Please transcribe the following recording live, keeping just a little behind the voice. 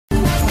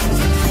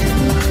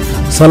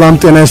ሰላም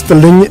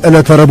ጤናይስጥልን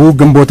ለተረቡ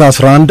ግንቦት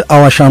 11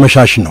 አዋሽ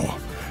አመሻሽ ነው።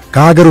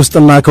 ከሀገር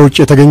ውስጥና ከውጭ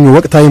የተገኙ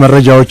ወቅታዊ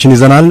መረጃዎችን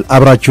ይዘናል።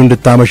 አብራችሁ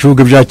እንድታመሹ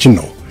ግብዣችን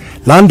ነው።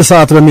 ለአንድ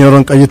ሰዓት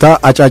በሚኖረን ቆይታ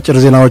አጫጭር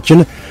ዜናዎችን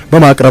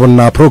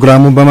በማቅረብና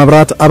ፕሮግራሙን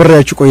በመብራት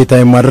አብሬያችሁ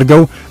ቆይታ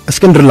የማደርገው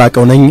እስክንድር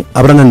ላቀው ነኝ።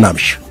 አብረን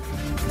እናምሽ።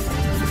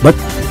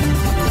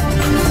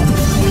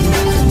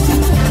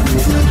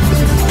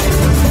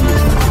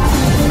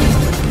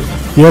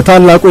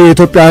 የታላቁ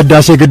የኢትዮጵያ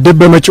ህዳሴ ግድብ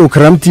በመጪው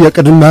ክረምት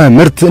የቅድመ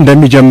ምርት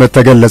እንደሚጀምር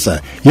ተገለጸ።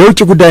 የውጭ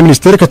ጉዳይ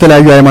ሚኒስቴር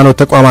ከተለያዩ ሃይማኖት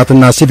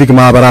ተቋማትና ሲቪክ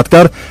ማህበራት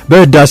ጋር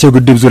በህዳሴው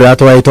ግድብ ዙሪያ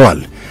ተወያይተዋል።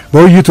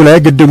 በውይይቱ ላይ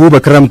ግድቡ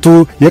በክረምቱ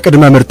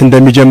የቅድመ ምርት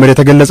እንደሚጀምር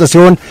የተገለጸ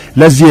ሲሆን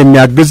ለዚህ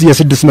የሚያግዝ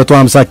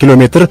የ650 ኪሎ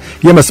ሜትር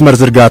የመስመር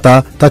ዝርጋታ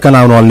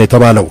ተከናውኗል ነው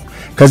የተባለው።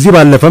 ከዚህ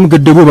ባለፈም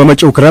ግድቡ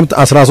በመጪው ክረምት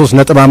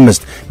 13.5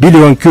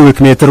 ቢሊዮን ኪዩቢክ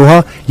ሜትር ውሃ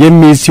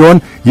የሚይዝ ሲሆን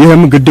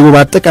ይህም ግድቡ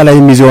በአጠቃላይ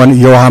የሚይዘውን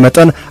የውሃ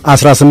መጠን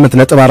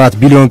 18.4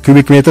 ቢሊዮን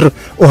ኪዩቢክ ሜትር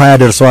ውሃ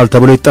ያደርሰዋል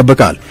ተብሎ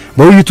ይጠበቃል።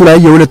 በውይይቱ ላይ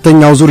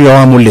የሁለተኛው ዙር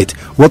የውሃ ሙሌት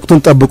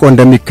ወቅቱን ጠብቆ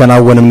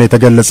እንደሚከናወንም ነው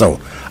የተገለጸው።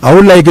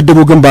 አሁን ላይ ግድቡ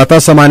ግንባታ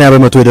 80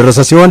 በመቶ የደረሰ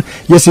ሲሆን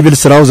የሲቪል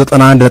ስራው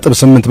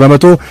 91.8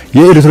 በመቶ፣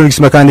 የኤሌክትሮኒክስ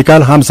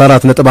መካኒካል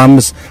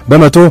 54.5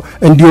 በመቶ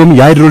እንዲሁም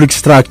የሃይድሮሊክ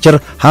ስትራክቸር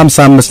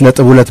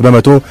 55.2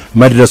 በመቶ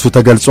መድረሱ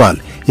ተገልጿል።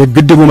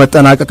 የግድቡ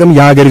መጠናቀቅም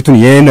የሀገሪቱን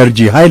የኤነርጂ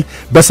ኃይል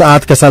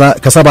በሰዓት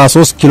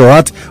ከ73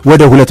 ኪሎዋት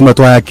ወደ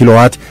 220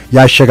 ኪሎዋት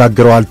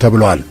ያሸጋግረዋል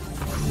ተብሏል።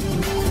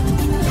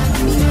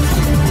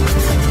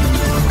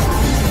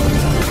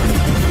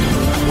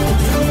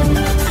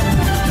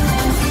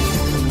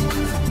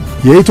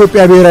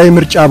 የኢትዮጵያ ብሔራዊ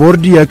ምርጫ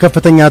ቦርድ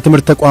የከፍተኛ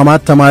ትምህርት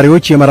ተቋማት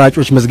ተማሪዎች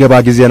የመራጮች ምዝገባ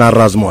ጊዜን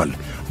አራዝሟል።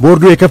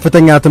 ቦርዱ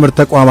የከፍተኛ ትምህርት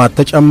ተቋማት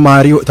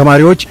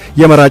ተማሪዎች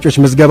የመራጮች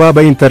ምዝገባ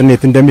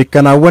በኢንተርኔት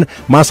እንደሚከናወን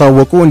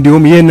ማሳወቁ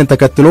እንዲሁም ይህንን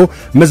ተከትሎ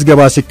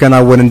ምዝገባ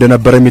ሲከናወን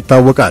እንደነበረም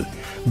ይታወቃል።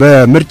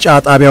 በምርጫ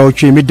ጣቢያዎቹ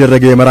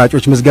የሚደረገው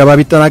የመራጮች ምዝገባ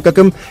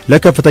ቢጠናቀቅም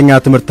ለከፍተኛ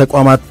ትምህርት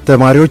ተቋማት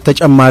ተማሪዎች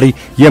ተጨማሪ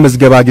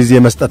የምዝገባ ጊዜ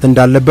መስጠት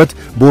እንዳለበት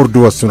ቦርዱ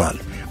ወስኗል።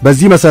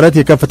 በዚህ መሰረት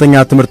የከፍተኛ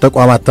ትምህርት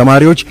ተቋማት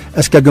ተማሪዎች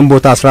እስከ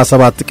ግንቦት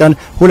 17 ቀን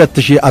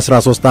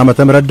 2013 ዓ.ም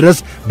ድረስ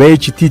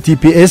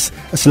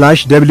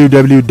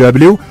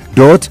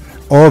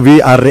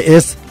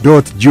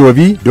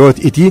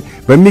bhttps:/www.ovrs.gov.et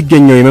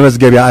በሚገኘው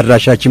የመመዝገቢያ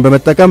አድራሻችን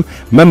በመጠቀም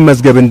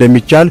መመዝገብ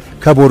እንደሚቻል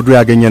ከቦርዱ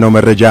ያገኘነው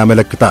መረጃ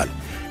ያመለክታል።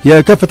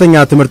 የከፍተኛ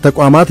ትምህርት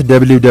ተቋማት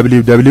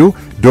www.nebe.org.et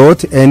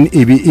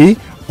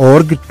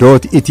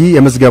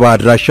የመዝገባ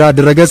አድራሻ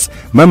ድረገጽ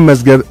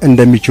መመዝገብ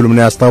እንደሚችሉም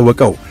ነው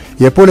ያስታወቀው።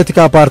 የፖለቲካ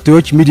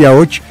ፓርቲዎች፣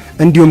 ሚዲያዎች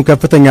እንዲሁም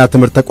ከፍተኛ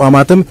ትምህርት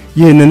ተቋማትም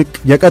ይህንን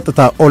የቀጥታ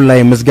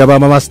ኦንላይን ምዝገባ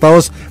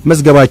በማስታወስ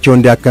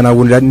ምዝገባቸውን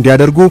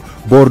እንዲያደርጉ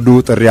ቦርዱ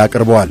ጥሪ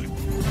አቅርበዋል።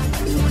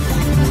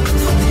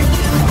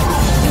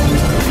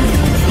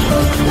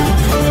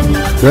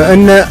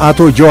 በእነ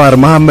አቶ ጀዋር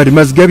መሐመድ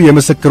መዝገብ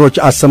የምስክሮች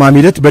አሰማሚ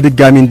ሂደት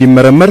በድጋሚ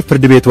እንዲመረመር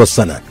ፍርድ ቤት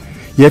ወሰነ።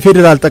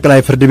 የፌደራል ጠቅላይ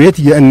ፍርድ ቤት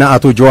የእነ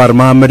አቶ ጀዋር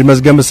መሐመድ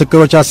መዝገብ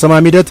ምስክሮች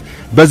አሰማሚ ሂደት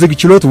በዝግ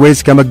ችሎት ወይስ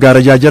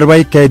ከመጋረጃ ጀርባ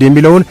ይካሄድ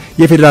የሚለውን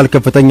የፌደራል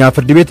ከፍተኛ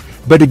ፍርድ ቤት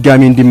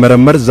በድጋሚ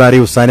እንዲመረመር ዛሬ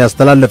ውሳኔ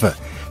አስተላለፈ።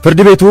 ፍርድ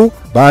ቤቱ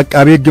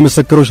በአቃቤ ሕግ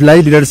ምስክሮች ላይ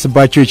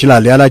ሊደርስባቸው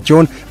ይችላል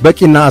ያላቸውን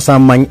በቂና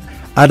አሳማኝ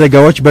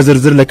አደጋዎች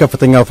በዝርዝር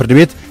ለከፍተኛው ፍርድ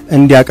ቤት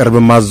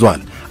እንዲያቀርብም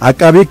አዟል።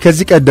 አቃቤ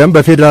ከዚህ ቀደም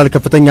በፌደራል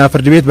ከፍተኛ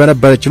ፍርድ ቤት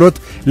በነበረ ችሎት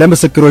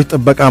ለምስክሮች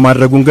ጥበቃ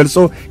ማድረጉን ገልጾ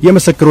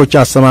የምስክሮች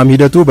አሰማሚ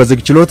ሂደቱ በዝግ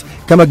ችሎት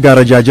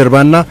ከመጋረጃ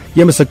ጀርባና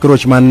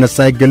የምስክሮች ማንነት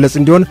ሳይገለጽ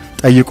እንዲሆን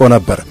ጠይቆ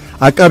ነበር።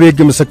 አቃቤ ሕግ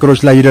ምስክሮች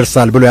ላይ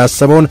ይደርሳል ብሎ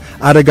ያሰበውን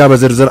አደጋ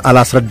በዝርዝር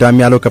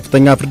አላስረዳም ያለው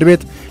ከፍተኛ ፍርድ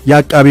ቤት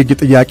የአቃቤ ሕግ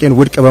ጥያቄን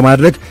ውድቅ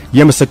በማድረግ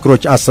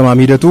የምስክሮች አሰማሚ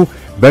ሂደቱ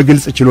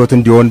በግልጽ ችሎት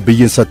እንዲሆን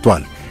ብይን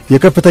ሰጥቷል።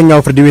 የከፍተኛው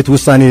ፍርድ ቤት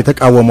ውሳኔ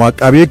የተቃወመው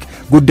አቃቤ ሕግ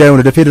ጉዳዩን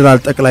ወደ ፌደራል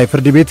ጠቅላይ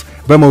ፍርድ ቤት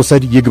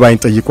በመውሰድ ይግባኝ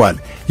ጠይቋል።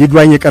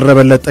 ይግባኝ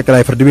የቀረበለት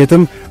ጠቅላይ ፍርድ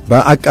ቤትም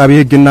በአቃቤ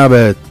ሕግና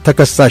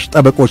በተከሳሽ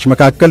ጠበቆች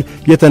መካከል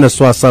የተነሱ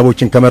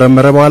ሐሳቦችን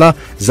ከመረመረ በኋላ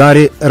ዛሬ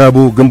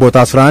ረቡዕ ግንቦት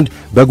 11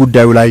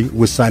 በጉዳዩ ላይ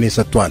ውሳኔ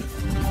ሰጥቷል።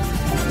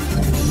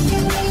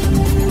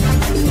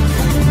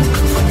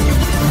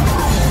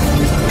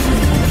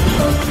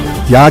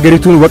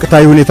 የሀገሪቱን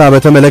ወቅታዊ ሁኔታ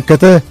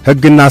በተመለከተ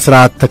ሕግና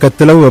ስርዓት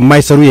ተከትለው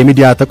የማይሰሩ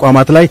የሚዲያ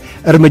ተቋማት ላይ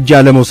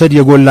እርምጃ ለመውሰድ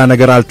የጎላ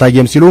ነገር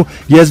አልታየም ሲሉ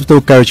የሕዝብ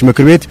ተወካዮች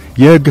ምክር ቤት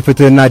የሕግ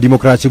ፍትህና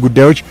ዲሞክራሲ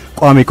ጉዳዮች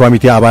ቋሚ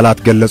ኮሚቴ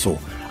አባላት ገለጹ።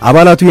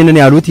 አባላቱ ይህንን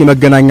ያሉት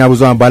የመገናኛ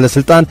ብዙሃን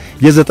ባለስልጣን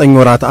የ9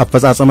 ወራት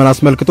አፈጻጸምን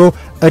አስመልክቶ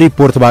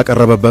ሪፖርት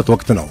ባቀረበበት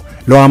ወቅት ነው።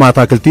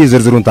 ለዋማታ ክልቲ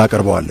ዝርዝሩን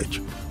ታቀርበዋለች።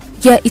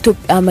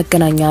 የኢትዮጵያ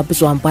መገናኛ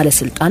ብዙሃን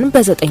ባለስልጣን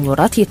በ9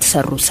 ወራት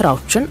የተሰሩ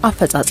ስራዎችን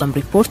አፈጻጸም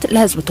ሪፖርት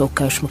ለሕዝብ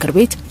ተወካዮች ምክር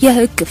ቤት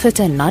የሕግ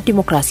ፍትህና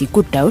ዲሞክራሲ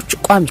ጉዳዮች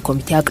ቋሚ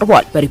ኮሚቴ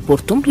አቅርቧል።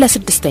 በሪፖርቱም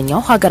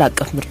ለ6ኛው ሀገር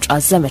አቀፍ ምርጫ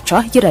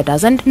ዘመቻ ይረዳ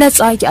ዘንድ ነጻ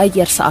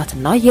የአየር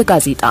ሰዓትና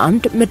የጋዜጣ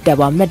አምድ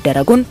ምደባ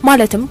መደረጉን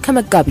ማለትም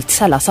ከመጋቢት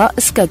 30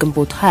 እስከ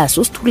ግንቦት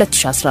 23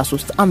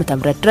 2013 ዓ.ም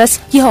ድረስ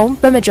ይኸውም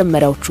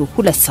በመጀመሪያዎቹ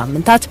 2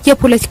 ሳምንታት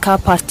የፖለቲካ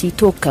ፓርቲ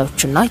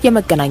ተወካዮችና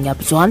የመገናኛ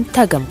ብዙሃን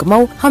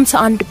ተገምግመው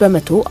 51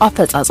 በመቶ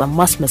አፈጻጸም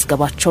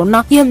ማስመዝገባቸውና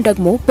ይህም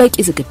ደግሞ በቂ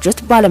ዝግጅት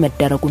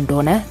ባለመደረጉ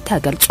እንደሆነ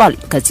ተገልጿል።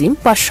 ከዚህም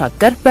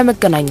ባሻገር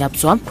በመገናኛ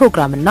ብዙሃን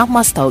ፕሮግራምና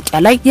ማስታወቂያ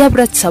ላይ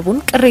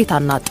የህብረተሰቡን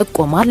ቅሬታና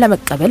ጥቆማ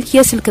ለመቀበል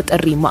የስልክ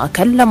ጥሪ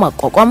ማዕከል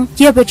ለማቋቋም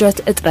የበጀት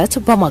እጥረት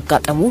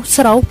በማጋጠሙ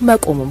ስራው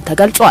መቆሙም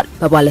ተገልጿል።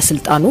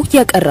 በባለስልጣኑ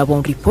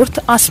የቀረበውን ሪፖርት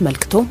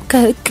አስመልክቶ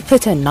ከህግ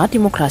ፍትህና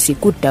ዲሞክራሲ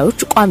ጉዳዮች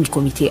ቋሚ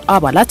ኮሚቴ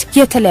አባላት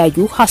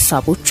የተለያዩ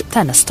ሐሳቦች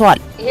ተነስተዋል።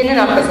 ይሄንን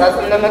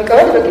አፈጻጸም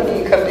ለመቀበል በግድ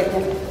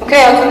ይከብደኛል፣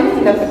 ምክንያቱም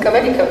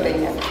ለመቀበል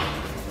ይከብደኛል።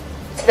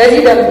 ስለዚህ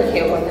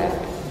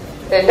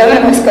ለምን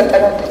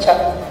ማስቀጠል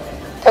አልተቻለም?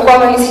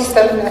 ተቋማዊ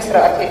ሲስተምና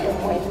ስርዓት የለም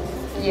ወይ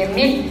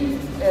የሚል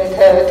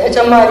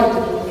ተጨማሪ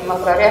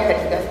ማብራሪያ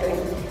ፈልጋለሁ።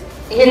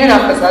 ይሄንን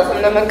አፈጻጸም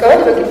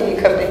ለመቀበል በግድ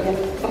ይከብደኛል፣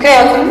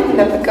 ምክንያቱም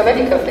ለመቀበል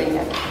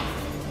ይከብደኛል።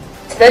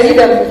 ስለዚህ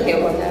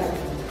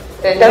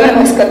ለምን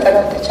ማስቀጠል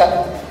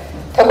አልተቻለም?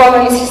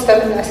 ተቋማዊ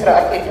ሲስተምና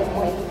ስርዓት የለም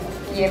ወይ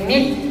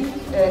የሚል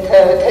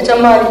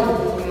ተጨማሪ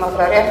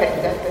ማብራሪያ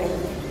ፈልጋለሁ።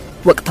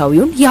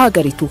 ወቅታዊውን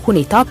የሀገሪቱ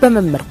ሁኔታ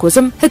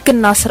በመመርኮዝም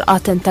ህግና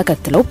ስርዓትን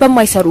ተከትለው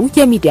በማይሰሩ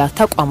የሚዲያ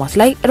ተቋማት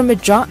ላይ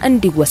እርምጃ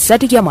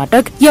እንዲወሰድ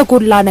የማድረግ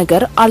የጎላ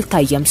ነገር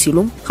አልታየም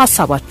ሲሉም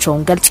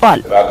ሐሳባቸውን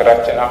ገልጸዋል።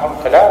 በሀገራችን አሁን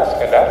ከዳር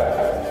እስከ ዳር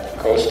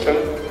ከውስጥም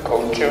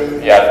ከውጭም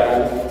ያሉ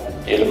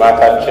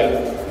የልማታችን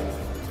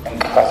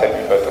እንቅፋት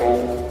የሚፈጥሩ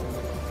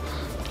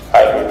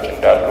ኃይሎች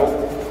እንዳሉ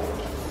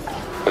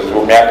ህዝቡ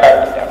የሚያውቃል፣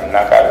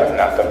 እናውቃለን፣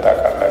 እናንተም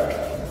ታውቃላችሁ።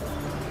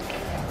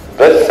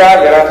 በዛ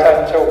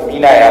የራሳቸው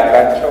ሚና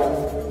ያላቸው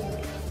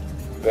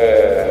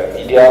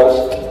በሚዲያ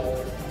ውስጥ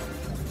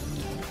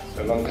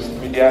በመንግስት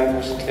ሚዲያ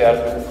ውስጥ ያሉ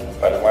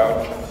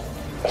ባለሙያዎች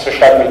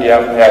በሶሻል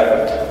ሚዲያም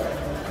ያሉት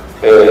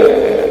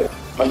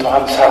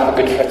 150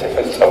 ግድፈት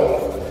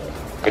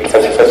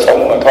የፈጸሙ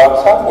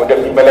 150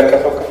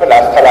 ወደሚመለከተው ክፍል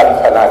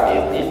አስተላልፈናል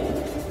የሚል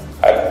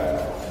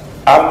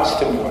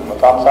 5 ሚሊዮን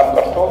 150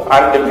 ቀርቶ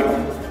 1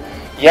 ሚሊዮን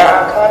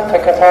የአካል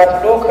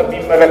ተከታትሎ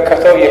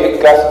ከሚመለከተው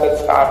የህግ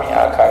አስፈጻሚ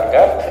አካል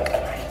ጋር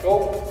ተቀናጅቶ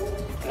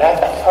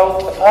ላጠፋው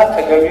ጥፋት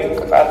ተገቢውን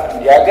ቅጣት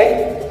እንዲያገኝ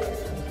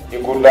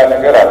የጎላ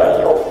ነገር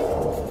አለው።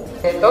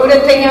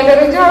 በሁለተኛ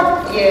ደረጃ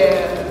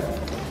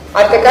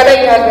አጠቃላይ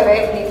የሀገራዊ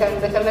ሁኔታን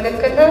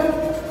በተመለከተ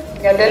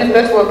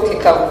ያለንበት ወቅት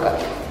ይታወቃል፣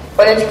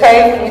 ፖለቲካዊ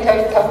ሁኔታው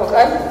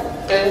ይታወቃል።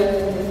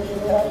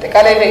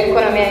 አጠቃላይ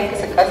በኢኮኖሚያዊ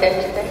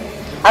እንቅስቃሴያችን ላይ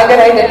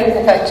ሀገራዊ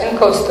ደህንነታችን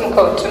ከውስጥም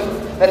ከውጭም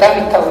በጣም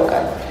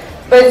ይታወቃል።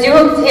 በዚህ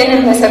ወቅት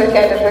ይህንን መሰረት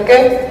ያደረገ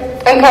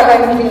ጠንካራ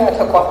ሚዲያ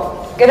ተቋም፣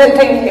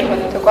 ገለልተኛ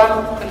የሆነ ተቋም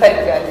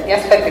እንፈልጋለን፣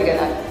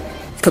 ያስፈልገናል።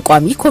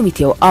 ከቋሚ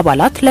ኮሚቴው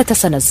አባላት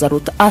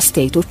ለተሰነዘሩት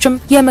አስተያየቶችም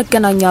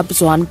የመገናኛ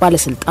ብዙሃን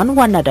ባለስልጣን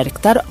ዋና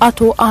ዳይሬክተር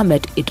አቶ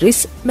አህመድ ኢድሪስ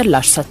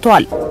ምላሽ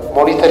ሰጥተዋል።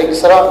 ሞኒተሪንግ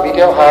ስራ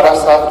ሚዲያው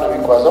 24 ሰዓት ነው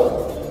የሚጓዘው፣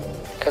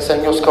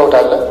 ከሰኞ እስከ እሑድ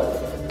አለ።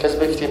 ከዚህ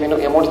በፊት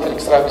የሞኒተሪንግ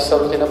ስራ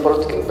የሚሰሩት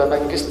የነበሩት ግን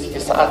በመንግስት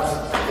የሰዓት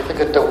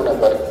የተገደቡ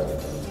ነበር።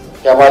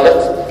 ያ ማለት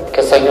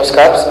ከሰኞ እስከ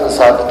ዓርብ 8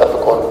 ሰዓት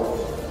ተጠብቆ ነው።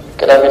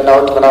 ቅዳሜና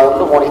እሑድ ምናምን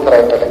ሁሉ ሞኒተር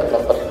አይደረግም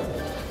ነበር።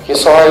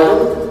 የሰው ኃይሉ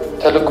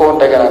ተልእኮ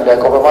እንደገና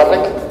እንዲያውቀው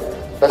በማድረግ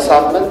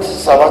በሳምንት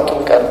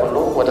 7ቱን ቀን ሁሉ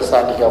ወደ ስራ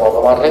እንዲገባ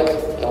በማድረግ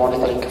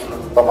የሞኒተሪንግ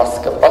ክፍሉን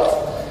በማስገባት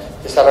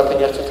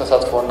የሰራተኞችን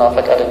ተሳትፎና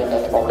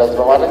ፈቃደኝነት መሙላት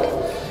በማድረግ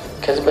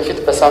ከዚህ በፊት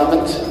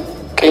በሳምንት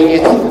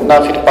ቅኝት እና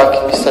ፊድባክ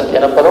የሚሰጥ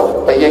የነበረው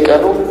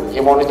በየቀኑ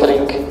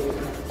የሞኒተሪንግ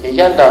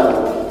የእያንዳንዱ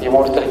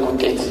የሞኒተሪንግ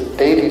ውጤት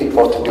ዴይሊ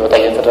ሪፖርት እንዲወጣ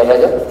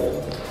እየተደረገ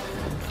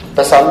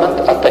በሳምንት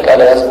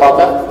አጠቃላይ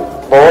አዝማሚያ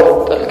በወር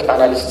ጥልቅ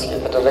አናሊሲስ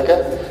እየተደረገ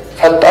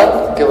ፈጣን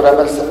ግብረ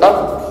መልስና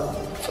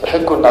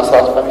ህጉና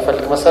ስርዓቱ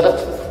በሚፈልግ መሰረት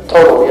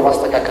ቶሎ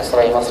የማስተካከል ስራ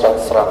የመስራት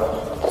ስራ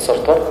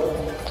ተሰርቷል።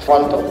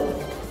 ማለት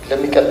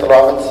ለሚቀጥለው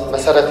ዓመት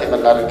መሰረት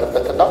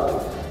የምናደርግበትና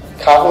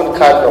ካሁን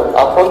ካለው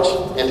አፕሮች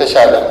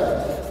የተሻለ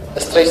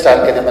ስትሬስ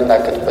አድርገን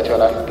የምናገድበት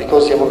ይሆናል።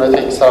 ቢኮዝ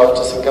የሞኒተሪንግ ስራዎች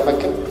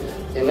ስንገመግም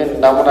ኢቭን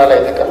ናሙና ላይ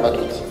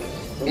የተቀመጡት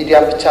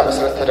ሚዲያን ብቻ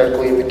መሰረት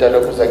ተደርገው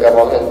የሚደረጉ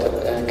ዘገባዎች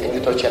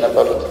ቅኝቶች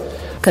የነበሩት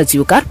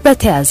ከዚሁ ጋር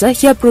በተያያዘ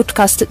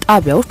የብሮድካስት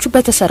ጣቢያዎች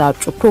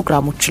በተሰራጩ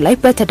ፕሮግራሞች ላይ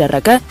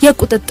በተደረገ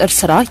የቁጥጥር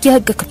ስራ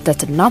የህግ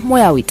ክፍተትና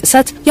ሙያዊ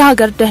ጥሰት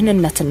የሀገር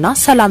ደህንነትና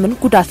ሰላምን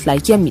ጉዳት ላይ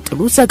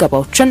የሚጥሉ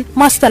ዘገባዎችን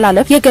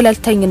ማስተላለፍ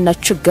የገለልተኝነት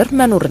ችግር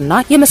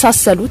መኖርና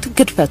የመሳሰሉት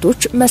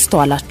ግድፈቶች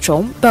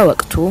መስተዋላቸውም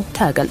በወቅቱ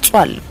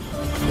ተገልጿል።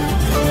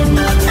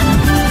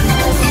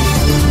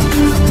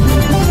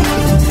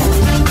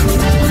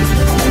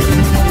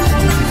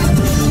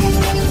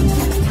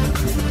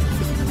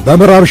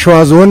 በምዕራብ ሸዋ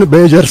ዞን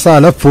በኤጀርሳ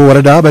ለፎ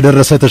ወረዳ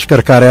በደረሰ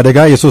ተሽከርካሪ አደጋ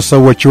የ3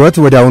 ሰዎች ህይወት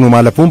ወዲያውኑ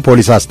ማለፉን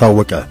ፖሊስ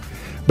አስታወቀ።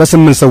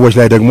 በ8 ሰዎች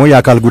ላይ ደግሞ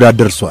የአካል ጉዳት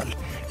ደርሷል።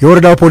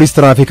 የወረዳው ፖሊስ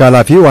ትራፊክ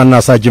ኃላፊ ዋና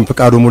ሳጅን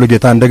ፍቃዱ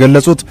ሙሉጌታ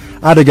እንደገለጹት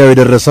አደጋው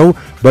የደረሰው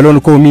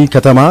በሎንኮሚ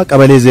ከተማ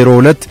ቀበሌ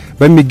 02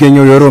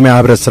 በሚገኘው የኦሮሚያ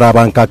ህብረት ሥራ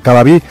ባንክ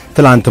አካባቢ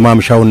ትላንት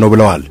ማምሻውን ነው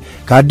ብለዋል።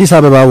 ከአዲስ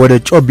አበባ ወደ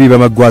ጮቢ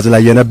በመጓዝ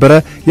ላይ የነበረ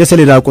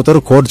የሰሌዳ ቁጥር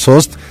ኮድ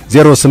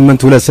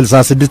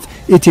 308266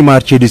 ኢቲ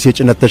ማርቼዲስ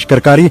የጭነት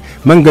ተሽከርካሪ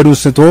መንገዱን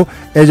ስቶ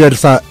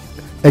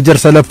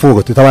ኤጀርሳ ለፎ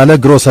የተባለ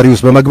ግሮሰሪ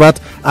ውስጥ በመግባት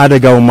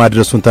አደጋውን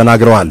ማድረሱን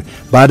ተናግረዋል።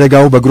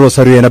 በአደጋው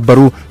በግሮሰሪው የነበሩ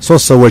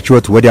 3 ሰዎች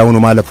ህይወት ወዲያውኑ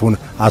ማለፉን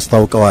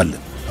አስታውቀዋል።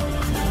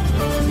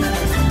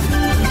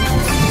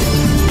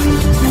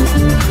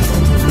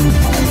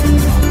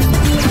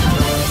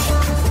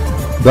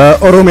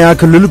 በኦሮሚያ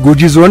ክልል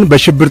ጉጂ ዞን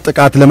በሽብር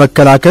ጥቃት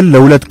ለመከላከል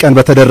ለሁለት ቀን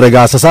በተደረገ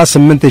አሰሳ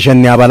 8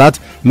 የሸኔ አባላት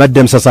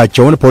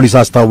መደምሰሳቸውን ፖሊስ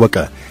አስታወቀ።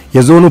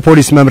 የዞኑ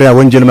ፖሊስ መምሪያ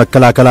ወንጀል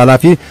መከላከል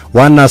ኃላፊ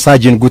ዋና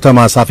ሳጅን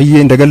ጉተማ ሳፍዬ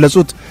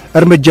እንደገለጹት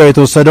እርምጃው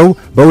የተወሰደው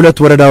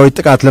በሁለት ወረዳዎች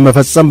ጥቃት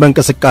ለመፈጸም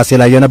በእንቅስቃሴ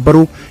ላይ የነበሩ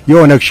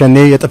የኦነግ ሸኔ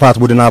የጥፋት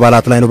ቡድን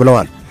አባላት ላይ ነው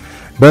ብለዋል።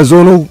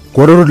 በዞኑ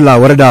ጎሮዶላ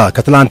ወረዳ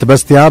ከትላንት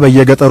በስቲያ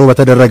በየገጠሩ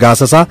በተደረገ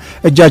አሰሳ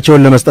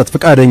እጃቸውን ለመስጠት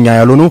ፍቃደኛ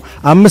ያልሆኑ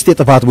 5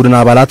 የጥፋት ቡድን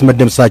አባላት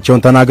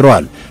መደምሰሳቸውን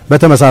ተናግረዋል።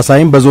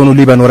 በተመሳሳይም በዞኑ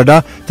ሊበን ወረዳ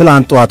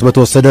ትላንት ጧት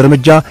በተወሰደ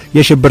እርምጃ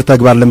የሽብር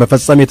ተግባር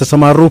ለመፈጸም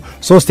የተሰማሩ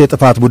 3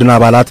 የጥፋት ቡድን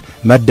አባላት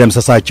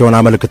መደምሰሳቸውን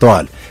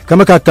አመልክተዋል።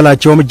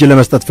 ከመካከላቸውም እጅ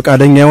ለመስጠት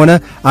ፍቃደኛ የሆነ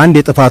አንድ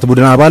የጥፋት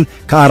ቡድን አባል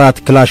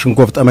ከ4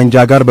 ክላሽንኮቭ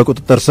ጠመንጃ ጋር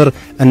በቁጥጥር ስር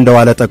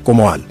እንደዋለ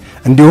ጠቁመዋል።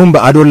 እንዲሁም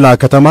በአዶላ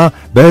ከተማ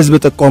በህዝብ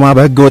ጥቆማ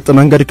በህገ ወጥ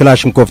መንገድ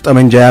ክላሽንኮቭ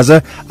ጠመንጃ ያዘ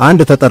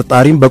አንድ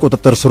ተጠርጣሪም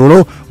በቁጥጥር ስር ውሎ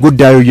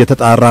ጉዳዩ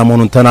እየተጣራ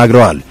መሆኑን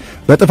ተናግረዋል።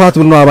 በጥፋት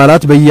ቡድኑ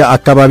አባላት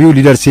በየአካባቢው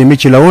ሊደርስ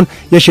የሚችለውን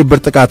የሽብር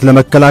ጥቃት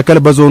ለመከላከል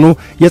በዞኑ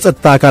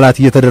የጸጥታ አካላት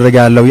እየተደረገ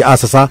ያለው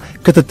የአሰሳ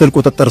ክትትል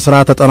ቁጥጥር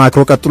ስራ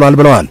ተጠናክሮ ቀጥሏል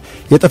ብለዋል።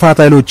 የጥፋት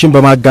ኃይሎችን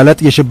በማጋለጥ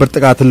የሽብር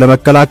ጥቃትን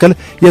ለመከላከል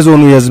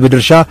የዞኑ የህዝብ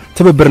ድርሻ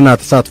ትብብርና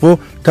ተሳትፎ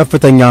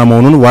ከፍተኛ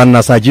መሆኑን ዋና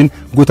ሳጅን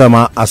ጉተማ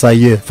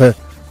አሳየፈ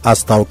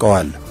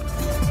አስታውቀዋል።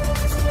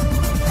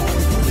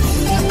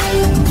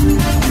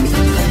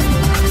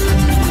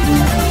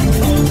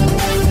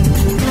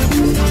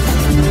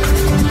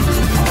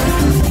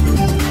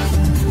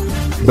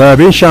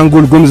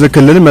 በቤንሻንጉል ጉሙዝ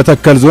ክልል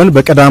መተከል ዞን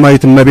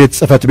በቀዳማዊት እመቤት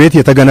ጽሕፈት ቤት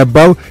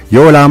የተገነባው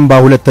የኦላምባ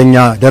ሁለተኛ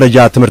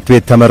ደረጃ ትምህርት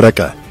ቤት ተመረቀ።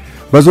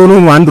 በዞኑ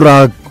ማንዱራ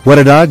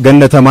ወረዳ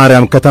ገነተ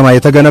ማርያም ከተማ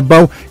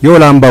የተገነባው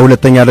የኦላምባ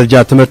ሁለተኛ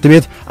ደረጃ ትምህርት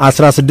ቤት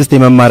 16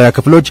 የመማሪያ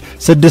ክፍሎች፣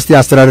 6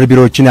 የአስተዳደር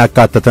ቢሮዎችን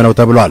ያካተተ ነው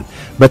ተብሏል።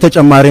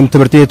 በተጨማሪም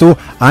ትምህርት ቤቱ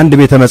 1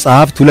 ቤተ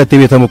መጻሕፍት፣ 2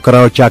 የቤተ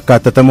ሙከራዎች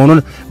ያካተተ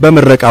መሆኑን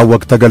በምረቃው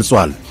ወቅት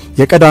ተገልጿል።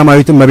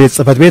 የቀዳማዊት እመቤት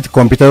ጽሕፈት ቤት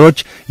ኮምፒውተሮች፣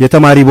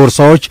 የተማሪ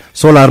ቦርሳዎች፣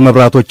 ሶላር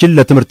መብራቶችን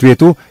ለትምህርት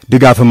ቤቱ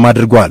ድጋፍም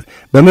አድርጓል።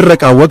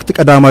 በምረቃው ወቅት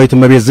ቀዳማዊት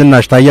እመቤት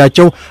ዝናሽ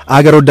ታያቸው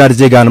አገር ወዳድ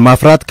ዜጋን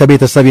ማፍራት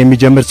ከቤተሰብ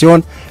የሚጀምር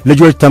ሲሆን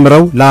ልጆች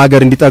ተምረው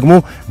ለሀገር እንዲጠቅሙ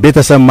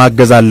ቤተሰብ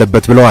ማገዝ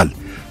አለበት ብለዋል።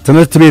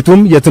 ትምህርት ቤቱም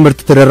የትምህርት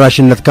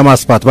ተደራሽነት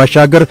ከማስፋት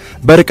ባሻገር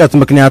በርቀት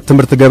ምክንያት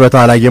ትምህርት ገበታ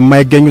ላይ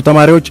የማይገኙ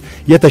ተማሪዎች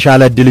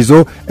የተሻለ ዕድል ይዞ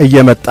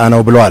እየመጣ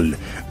ነው ብለዋል።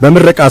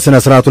 በምረቃ ስነ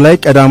ስርዓቱ ላይ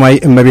ቀዳማዊ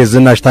እመቤት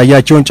ዝናሽ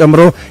ታያቸውን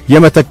ጨምሮ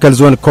የመተከል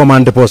ዞን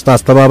ኮማንድ ፖስት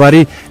አስተባባሪ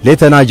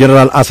ሌተና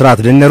ጀነራል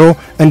አስራት ድነሮ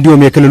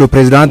እንዲሁም የክልሉ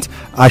ፕሬዝዳንት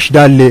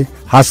አሽዳሌ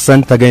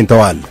ሐሰን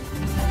ተገኝተዋል።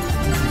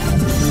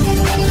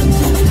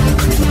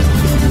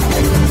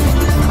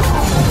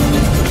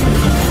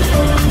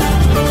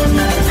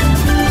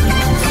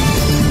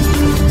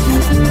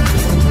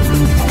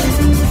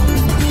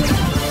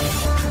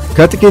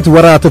 ከጥቂት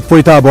ወራት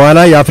እፎይታ በኋላ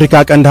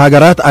የአፍሪካ ቀንድ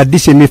ሀገራት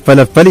አዲስ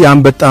የሚፈለፈል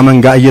የአንበጣ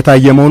መንጋ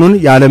እየታየ መሆኑን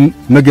የዓለም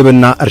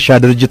ምግብና እርሻ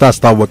ድርጅት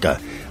አስታወቀ።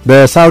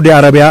 በሳውዲ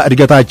አረቢያ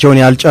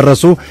እድገታቸውን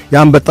ያልጨረሱ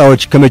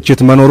የአንበጣዎች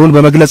ክምችት መኖሩን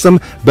በመግለጽም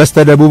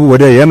በስተደቡብ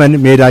ወደ የመን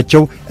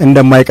መሄዳቸው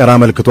እንደማይቀር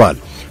አመልክቷል።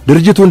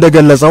 ድርጅቱ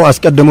እንደገለጸው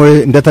አስቀድሞ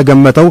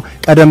እንደተገመተው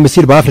ቀደም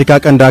ሲል በአፍሪካ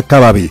ቀንድ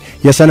አካባቢ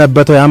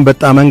የሰነበተው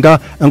የአንበጣ መንጋ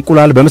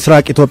እንቁላል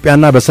በምስራቅ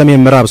ኢትዮጵያና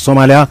በሰሜን ምዕራብ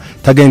ሶማሊያ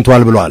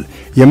ተገኝቷል ብሏል።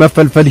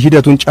 የመፈልፈል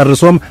ሂደቱን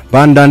ጨርሶም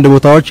በአንዳንድ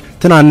ቦታዎች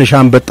ትናንሽ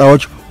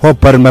አንበጣዎች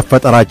ሆፐር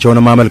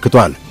መፈጠራቸውንም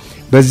አመልክቷል።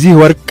 በዚህ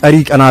ወር ቀሪ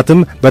ቀናትም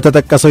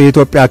በተጠቀሰው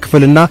የኢትዮጵያ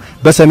ክፍልና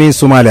በሰሜን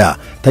ሶማሊያ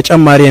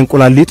ተጨማሪ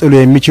እንቁላል ሊጥሉ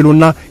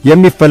የሚችሉና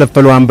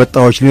የሚፈለፈሉ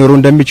አንበጣዎች ሊኖሩ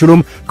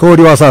እንደሚችሉም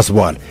ከወዲሁ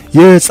አሳስበዋል።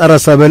 ይህ ጸረ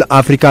ሰብል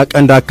አፍሪካ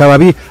ቀንድ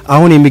አካባቢ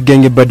አሁን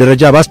የሚገኝበት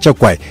ደረጃ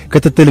በአስቸኳይ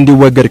ክትትል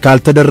እንዲወገድ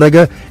ካልተደረገ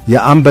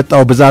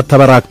የአንበጣው ብዛት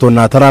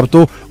ተበራክቶና ተራብቶ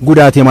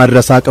ጉዳት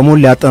የማድረስ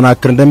አቅሙን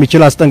ሊያጠናክር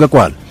እንደሚችል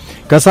አስጠንቅቋል።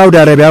 ከሳውዲ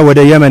አረቢያ ወደ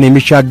የመን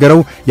የሚሻገረው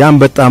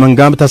የአንበጣ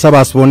መንጋም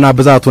ተሰባስቦና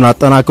ብዛቱን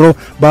አጠናክሮ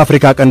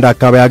በአፍሪካ ቀንድ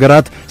አካባቢ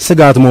ሀገራት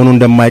ስጋት መሆኑ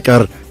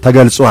እንደማይቀር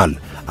ተገልጿል።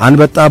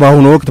 አንበጣ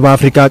በአሁኑ ወቅት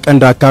በአፍሪካ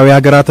ቀንድ አካባቢ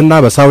ሀገራትና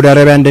በሳውዲ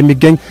አረቢያ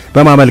እንደሚገኝ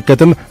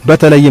በማመልከትም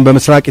በተለይም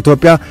በምስራቅ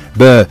ኢትዮጵያ፣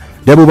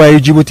 በደቡባዊ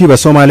ጅቡቲ፣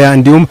 በሶማሊያ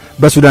እንዲሁም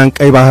በሱዳን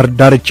ቀይ ባህር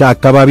ዳርቻ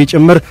አካባቢ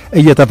ጭምር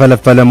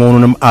እየተፈለፈለ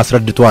መሆኑንም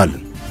አስረድቷል።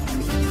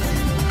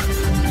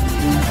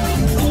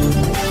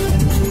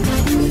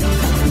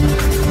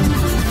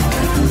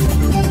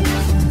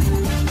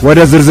 ወደ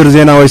ዝርዝር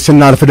ዜናዎች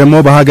ስናልፍ ደግሞ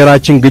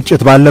በሀገራችን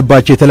ግጭት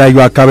ባለባቸው የተለያዩ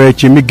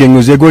አካባቢዎች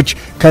የሚገኙ ዜጎች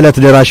ከዕለት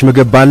ደራሽ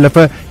ምግብ ባለፈ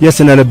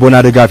የስነ ልቦና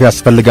ድጋፍ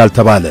ያስፈልጋል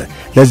ተባለ።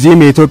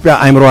 ለዚህም የኢትዮጵያ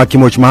አእምሮ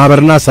ሐኪሞች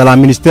ማህበርና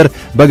ሰላም ሚኒስቴር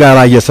በጋራ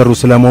እየሰሩ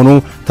ስለመሆኑ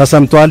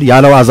ተሰምቷል።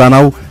 ያለው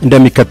አዛናው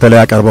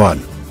እንደሚከተለው ያቀርበዋል።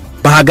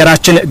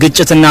 በሀገራችን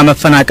ግጭትና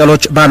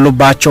መፈናቀሎች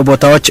ባሉባቸው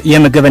ቦታዎች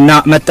የምግብና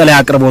መጠለያ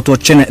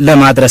አቅርቦቶችን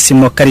ለማድረስ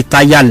ሲሞከር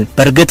ይታያል።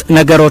 በእርግጥ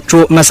ነገሮቹ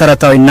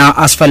መሰረታዊና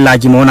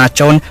አስፈላጊ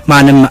መሆናቸውን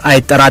ማንም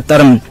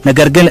አይጠራጠርም።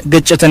 ነገር ግን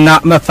ግጭትና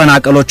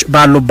መፈናቀሎች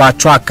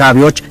ባሉባቸው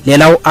አካባቢዎች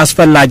ሌላው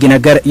አስፈላጊ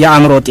ነገር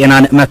የአእምሮ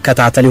ጤናን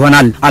መከታተል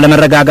ይሆናል።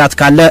 አለመረጋጋት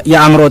ካለ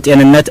የአእምሮ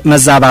ጤንነት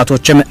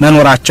መዛባቶችም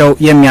መኖራቸው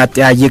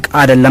የሚያጠያይቅ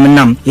አይደለምና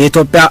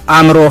የኢትዮጵያ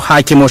አእምሮ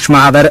ሐኪሞች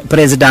ማህበር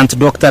ፕሬዝዳንት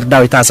ዶክተር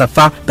ዳዊት አሰፋ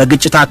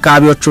በግጭት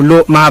አካባቢዎች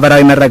ሁሉ ማህበር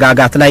ማህበራዊ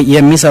መረጋጋት ላይ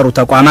የሚሰሩ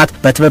ተቋማት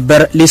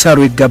በትብብር ሊሰሩ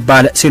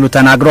ይገባል ሲሉ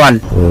ተናግረዋል።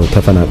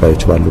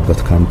 ተፈናቃዮች ባሉበት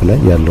ካምፕ ላይ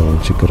ያለውን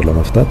ችግር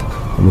ለመፍታት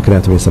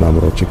ምክንያቱም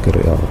የሰላምሮ ችግር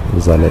ያው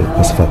እዛ ላይ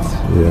በስፋት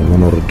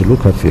መኖር እድሉ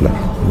ከፍ ይላል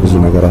ብዙ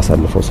ነገር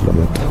አሳልፈው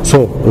ስለመጣ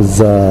እዛ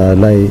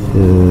ላይ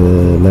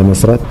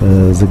ለመስራት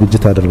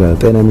ዝግጅት አድርገናል።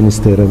 ጤና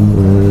ሚኒስቴርም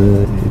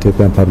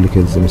ኢትዮጵያን ፐብሊክ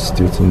ሄልዝ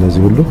ኢንስቲትዩት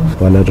እነዚህ ሁሉ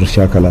ባለድርሻ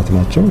አካላት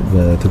ናቸው።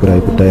 በትግራይ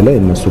ጉዳይ ላይ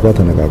እነሱ ጋር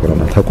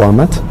ተነጋግረናል።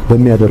 ተቋማት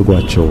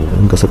በሚያደርጓቸው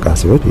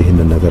እንቅስቃሴዎች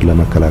ይህንን ነገር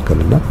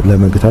ለመከላከልና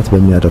ለመግታት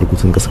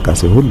በሚያደርጉት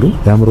እንቅስቃሴ ሁሉ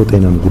የአእምሮ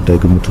ጤናን ጉዳይ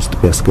ግምት ውስጥ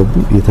ቢያስገቡ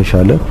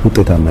የተሻለ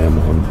ውጤታማ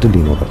የመሆን እድል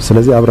ይኖራል።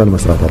 ስለዚህ አብረን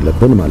መስራት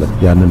አለብን ማለት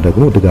ያንን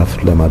ደግሞ ድጋፍ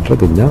ለማድረግ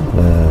እኛ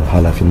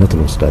ኃላፊነት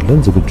እንወስዳለን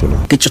ዝግጁ ነን።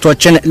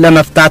 ግጭቶችን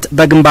ለመፍታት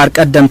በግንባር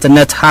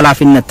ቀደምትነት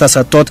ኃላፊነት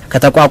ተሰጥቶት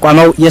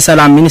ከተቋቋመው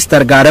የሰላም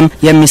ሚኒስቴር ጋርም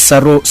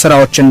የሚሰሩ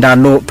ስራዎች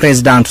እንዳሉ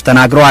ፕሬዝዳንቱ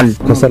ተናግረዋል።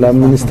 ከሰላም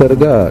ሚኒስቴር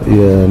ጋር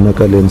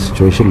የመቀሌን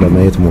ሲቹዌሽን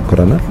ለማየት ሞክረናል።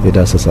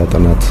 የዳሰሳ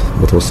ጥናት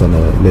በተወሰነ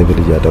ሌቭል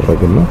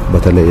እያደረግን ነው።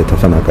 በተለይ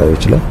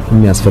የተፈናቃዮች ላይ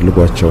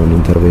የሚያስፈልጓቸውን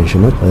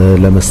ኢንተርቬንሽኖች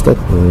ለመስጠት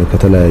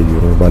ከተለያዩ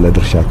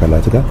ባለድርሻ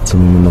አካላት ጋር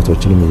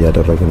ስምምነቶችንም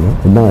እያደረግን ነው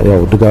እና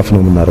ያው ድጋፍ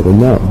ነው የምናደርገው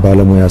እኛ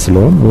ባለሙያ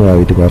ስለሆን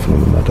ሙያዊ ድጋፍ ነው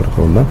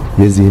የምናደርገውና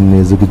የዚህን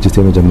ዝግጅት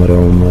የመጀመሪያው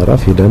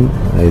ምዕራፍ ሄደን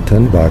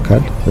አይተን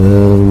በአካል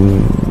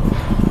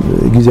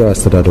ጊዜያዊ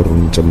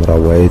አስተዳደሩን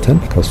ጨምራው አይተን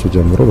ከሱ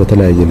ጀምሮ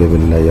በተለያየ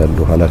ሌቭል ላይ ያሉ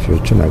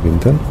ኃላፊዎችን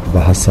አግኝተን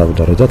በሐሳብ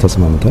ደረጃ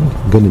ተስማምተን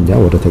ግን እኛ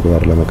ወደ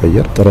ተግባር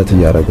ለመቀየር ጥረት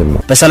እያደረግን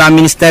ነው። በሰላም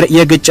ሚኒስቴር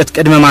የግጭት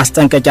ቅድመ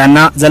ማስጠንቀቂያና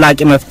ዘላቂ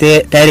መፍትሄ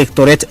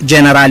ዳይሬክቶሬት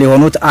ጄኔራል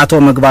የሆኑት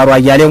አቶ ምግባሩ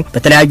አያሌው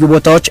በተለያዩ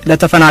ቦታዎች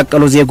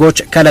ለተፈናቀሉ ዜጎች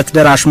ከለት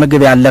ደራሽ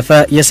ምግብ ያለፈ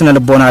የስነ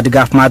ልቦና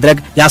ድጋፍ ማድረግ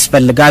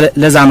ያስፈልጋል፣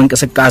 ለዛም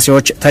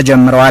እንቅስቃሴዎች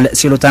ተጀምረዋል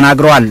ሲሉ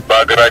ተናግረዋል።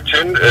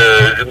 በሀገራችን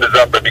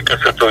ዝምዛም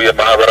በሚከሰተው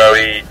የማህበራዊ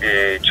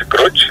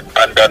ችግሮች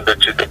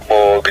አንዳንዶች ደግሞ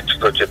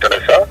ግጭቶች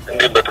የተነሳ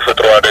እንዲሁም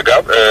በተፈጥሮ አደጋ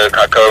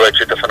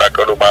ከአካባቢያቸው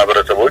የተፈናቀሉ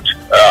ማህበረሰቦች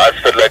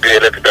አስፈላጊ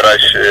የዕለት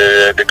ደራሽ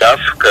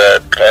ድጋፍ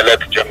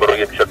ከዕለት ጀምሮ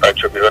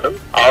እየተሰጣቸው ቢሆንም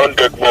አሁን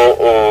ደግሞ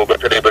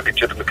በተለይ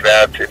በግጭት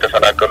ምክንያት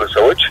የተፈናቀሉ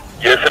ሰዎች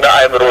የስነ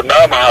አእምሮና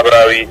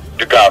ማህበራዊ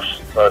ድጋፍ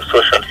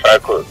ሶሻል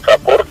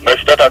ሳፖርት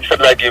መስጠት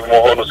አስፈላጊ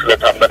መሆኑ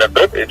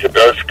ስለታመነበት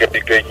ኢትዮጵያ ውስጥ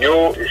ከሚገኙ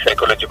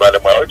የሳይኮሎጂ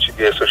ባለሙያዎች፣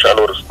 የሶሻል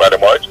ወርክ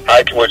ባለሙያዎች፣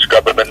 ሐኪሞች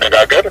ጋር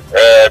በመነጋገር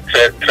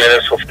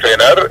ትሬነርስ ኦፍ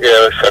ትሬነር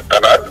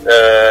ሰጠናል።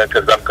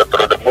 ከዛም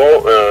ቀጥሎ ደግሞ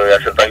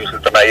የአሰልጣኙ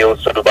ስልጠና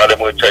የወሰዱ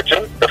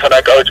ባለሙያዎቻችን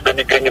ተፈናቃዮች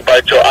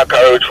በሚገኙባቸው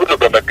አካባቢዎች ሁሉ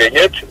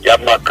በመገኘት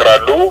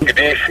ያማክራሉ።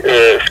 እንግዲህ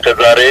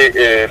እስከዛሬ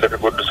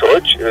ለተጎዱ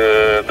ሰዎች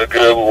ምግብ፣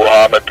 ውሃ፣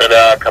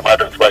 መጠለያ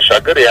ከማድረስ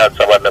ባሻገር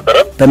የሀሳብ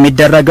አልነበረም።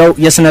 በሚደረገው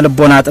የስነ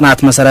ልቦና ጥናት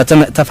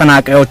መሰረትም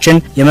ተፈናቃዮችን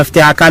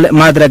የመፍትሄ አካል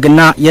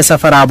ማድረግና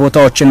የሰፈራ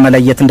ቦታዎችን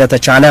መለየት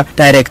እንደተቻለ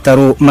ዳይሬክተሩ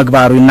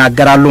ምግባሩ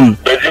ይናገራሉ።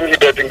 በዚህም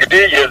ሂደት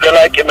እንግዲህ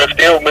የዘላቂ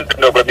መፍትሄው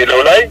ምንድነው በሚለው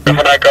ላይ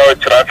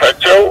ተፈናቃዮች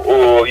ራሳቸው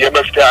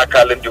የመፍትሄ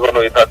አካል እንዲሆኑ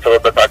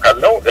የታሰበበት አካል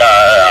ነው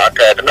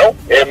አካሄድ ነው።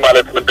 ይሄ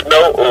ማለት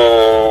ምንድነው?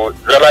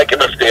 ዘላቂ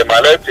መፍትሄ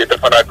ማለት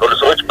የተፈናቀሉ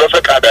ሰዎች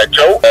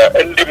በፈቃዳቸው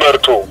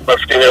እንዲመርጡ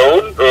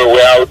መፍትሄውን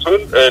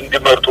ወያውቱን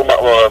እንዲመርጡ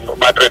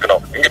ማድረግ ነው።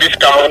 እንግዲህ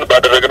እስካሁን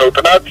ባደረግነው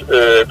ጥናት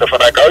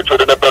ተፈናቃዮች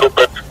ወደ ነበሩበት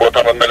ቦታ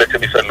መመለስ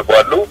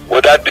ይፈልጋሉ፣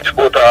 ወደ አዲስ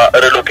ቦታ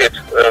ሪሎኬት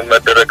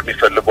መደረግ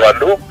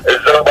ይፈልጋሉ፣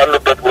 እዛው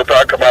ባሉበት ቦታ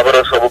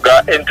ከማህበረሰቡ ጋር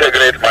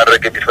ኢንተግሬት ማድረግ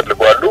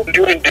ይፈልጋሉ።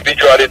 እንዲሁ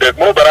ኢንዲቪጁዋሊ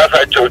ደግሞ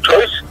በራሳቸው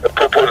ቾይስ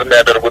ፕሮፖዝ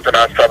የሚያደርጉትን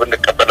ሐሳብ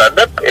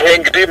እንቀበላለን። ይሄ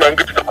እንግዲህ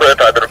መንግስት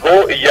ትኩረት አድርጎ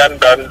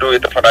እያንዳንዱ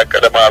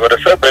የተፈናቀለ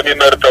ማህበረሰብ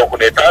በሚመርጠው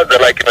ሁኔታ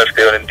ዘላቂ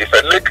መፍትሄውን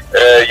እንዲፈልግ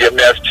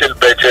የሚያስችል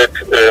በጀት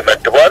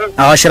መድቧል።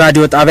 አዋሽ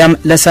ራዲዮ ጣቢያም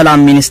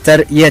ለሰላም ሚኒስቴር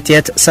የት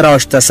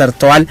ስራዎች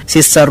ተሰርተዋል፣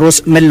 ሲሰሩስ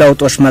ምን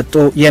ለውጦች መጡ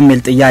የሚል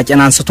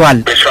ጥያቄን አንስቷል።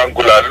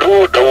 በሻንጉል አሉ፣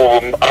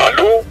 ደቡብም አሉ፣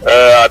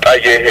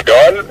 አጣዬ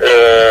ሄደዋል፣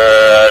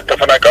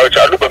 ተፈናቃዮች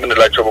አሉ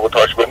በምንላቸው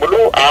ቦታዎች በሙሉ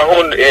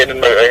አሁን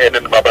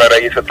ይሄንን ማብራሪያ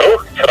እየሰጠው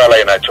ስራ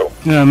ላይ ናቸው።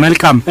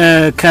 መልካም።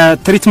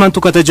 ከትሪትመንቱ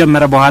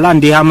ከተጀመረ በኋላ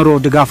እንዲያምሮ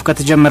ድጋፍ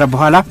ከተጀመረ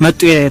በኋላ መጡ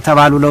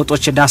የተባሉ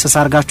ለውጦች ዳሰሳ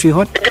አርጋችሁ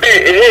ይሆን? እንግዲህ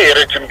ይሄ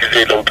የረጅም ጊዜ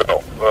ለውጥ ነው።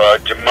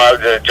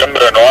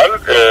 ጀምረነዋል።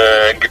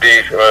 እንግዲህ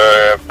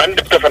አንድ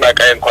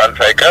ተፈናቃይ እንኳን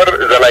ሳይቀር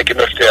ዘላቂ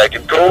መፍትሄ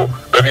አግኝቶ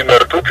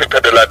በሚመርጡት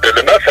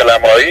ተደላደልና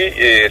ሰላማዊ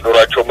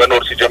ኑሯቸው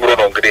መኖር ሲጀምሩ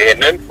ነው እንግዲህ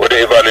ይሄንን ወደ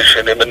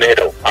ኢቫሉዌሽን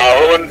የምንሄደው።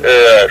 አሁን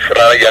ስራ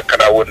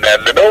ያከናወነ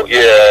ያለነው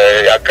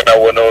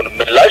ያከናወነውን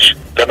ምላሽ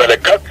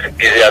ለመለካት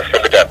ጊዜ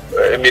ያስፈልጋል።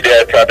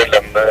 ኢሚዲየት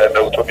አይደለም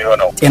ለውጡ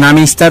የሚሆነው። ጤና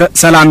ሚኒስቴር፣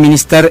 ሰላም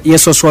ሚኒስቴር፣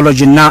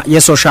 የሶሲዮሎጂና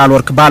የሶሻል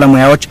ወርክ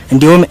ባለሙያዎች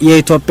እንዲሁም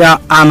የኢትዮጵያ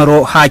አእምሮ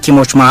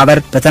ሐኪሞች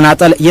ማህበር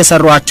በተናጠል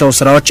የሰሯቸው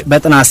ስራዎች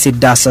በጥናት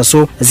ሲዳሰሱ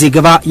እዚህ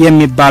ግባ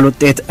የሚባል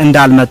ውጤት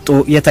እንዳልመጡ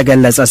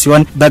የተገለጸ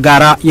ሲሆን በጋራ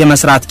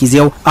የመስራት ጊዜው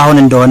አሁን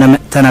እንደሆነም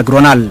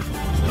ተነግሮናል።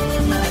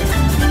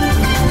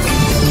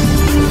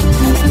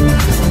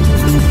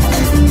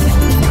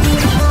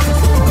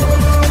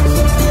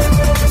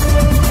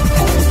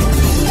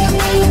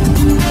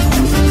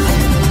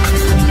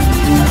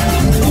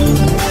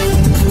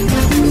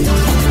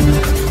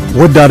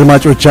 ውድ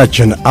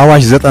አድማጮቻችን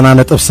አዋሽ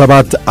 90.7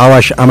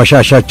 አዋሽ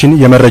አመሻሻችን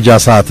የመረጃ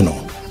ሰዓት ነው።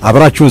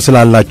 አብራችሁን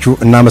ስላላችሁ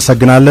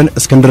እናመሰግናለን።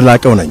 እስክንድር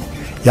ላቀው ነኝ።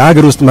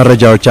 የሀገር ውስጥ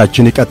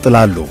መረጃዎቻችን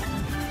ይቀጥላሉ።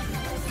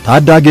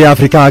 ታዳጊ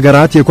የአፍሪካ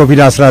ሀገራት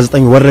የኮቪድ-19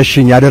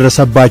 ወረርሽኝ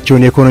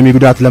ያደረሰባቸውን የኢኮኖሚ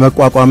ጉዳት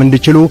ለመቋቋም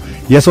እንዲችሉ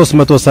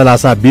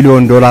የ330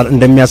 ቢሊዮን ዶላር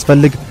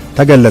እንደሚያስፈልግ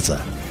ተገለጸ።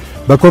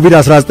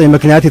 በኮቪድ-19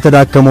 ምክንያት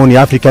የተዳከመውን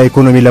የአፍሪካ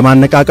ኢኮኖሚ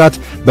ለማነቃቃት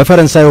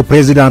በፈረንሳዩ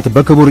ፕሬዝዳንት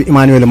በክቡር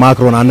ኢማኑኤል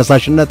ማክሮን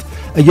አነሳሽነት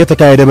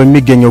እየተካሄደ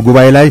በሚገኘው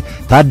ጉባኤ ላይ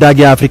ታዳጊ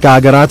የአፍሪካ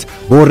ሀገራት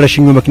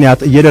በወረርሽኙ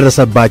ምክንያት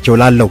እየደረሰባቸው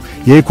ላለው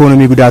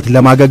የኢኮኖሚ ጉዳት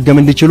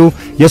ለማገገም እንዲችሉ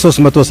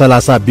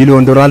የ330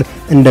 ቢሊዮን ዶላር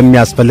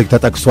እንደሚያስፈልግ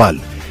ተጠቅሷል።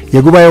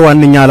 የጉባኤው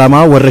ዋነኛ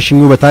ዓላማ ወረርሽኙ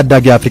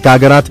በታዳጊ አፍሪካ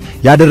ሀገራት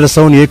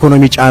ያደረሰውን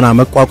የኢኮኖሚ ጫና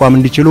መቋቋም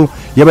እንዲችሉ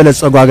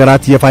የበለጸጉ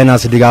ሀገራት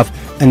የፋይናንስ ድጋፍ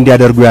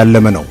እንዲያደርጉ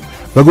ያለመ ነው።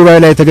 በጉባኤው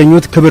ላይ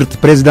የተገኙት ክብርት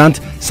ፕሬዝዳንት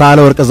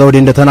ሳህለወርቅ ዘውዴ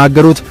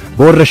እንደተናገሩት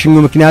በወረርሽኙ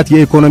ምክንያት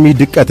የኢኮኖሚ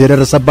ድቀት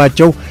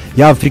የደረሰባቸው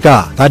የአፍሪካ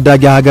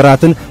ታዳጊ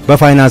ሀገራትን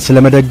በፋይናንስ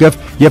ለመደገፍ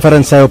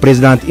የፈረንሳዩ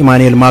ፕሬዝዳንት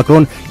ኢማኑኤል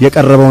ማክሮን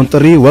የቀረበውን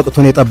ጥሪ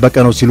ወቅቱን የጠበቀ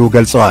ነው ሲሉ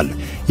ገልጸዋል።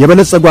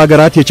 የበለጸጉ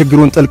ሀገራት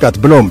የችግሩን ጥልቀት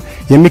ብሎም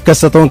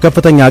የሚከሰተውን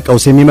ከፍተኛ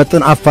ቀውስ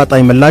የሚመጥን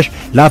አፋጣኝ ምላሽ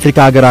ለአፍሪካ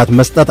ሀገራት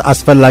መስጠት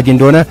አስፈላጊ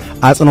እንደሆነ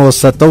አጽንኦት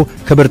ሰጥተው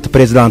ክብርት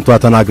ፕሬዝዳንቷ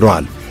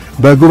ተናግረዋል።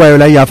 በጉባኤው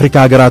ላይ የአፍሪካ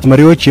ሀገራት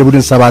መሪዎች፣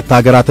 የቡድን 7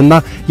 ሀገራትና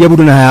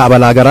የቡድን 20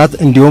 አባል ሀገራት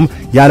እንዲሁም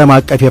የዓለም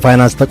አቀፍ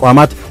የፋይናንስ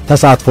ተቋማት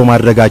ተሳትፎ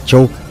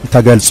ማድረጋቸው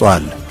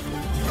ተገልጿል።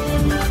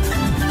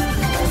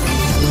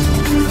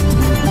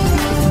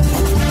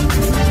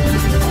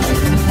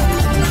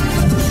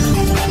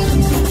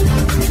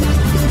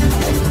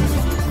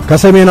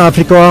 ከሰሜን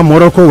አፍሪካዋ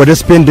ሞሮኮ ወደ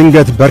ስፔን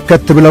ድንገት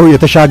በርከት ብለው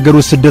የተሻገሩ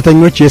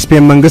ስደተኞች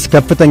የስፔን መንግስት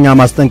ከፍተኛ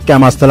ማስጠንቀቂያ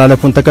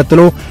ማስተላለፉን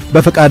ተከትሎ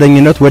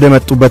በፈቃደኝነት ወደ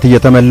መጡበት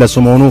እየተመለሱ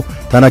መሆኑ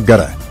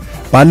ተነገረ።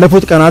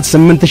 ባለፉት ቀናት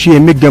 8000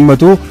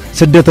 የሚገመቱ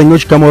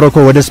ስደተኞች ከሞሮኮ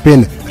ወደ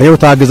ስፔን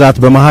ሬውታ ግዛት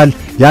በመሃል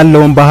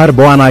ያለውን ባህር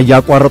በዋና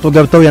እያቋረጡ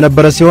ገብተው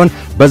የነበረ ሲሆን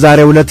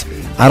በዛሬው ዕለት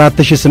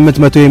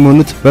 4800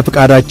 የሚሆኑት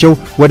በፈቃዳቸው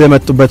ወደ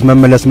መጡበት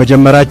መመለስ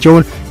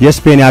መጀመራቸውን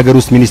የስፔን የሀገር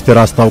ውስጥ ሚኒስቴር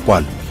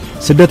አስታውቋል።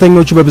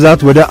 ስደተኞቹ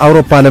በብዛት ወደ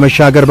አውሮፓ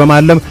ለመሻገር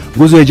በማለም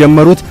ጉዞ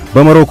የጀመሩት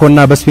በሞሮኮና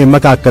በስፔን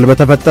መካከል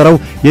በተፈጠረው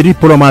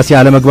የዲፕሎማሲ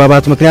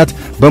አለመግባባት ምክንያት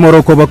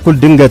በሞሮኮ በኩል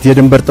ድንገት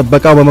የድንበር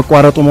ጥበቃው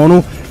በመቋረጡ መሆኑ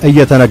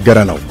እየተነገረ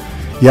ነው።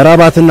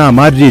 የራባትና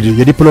ማድሪድ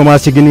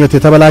የዲፕሎማሲ ግንኙነት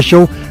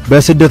የተበላሸው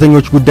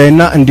በስደተኞች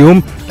ጉዳይና እንዲሁም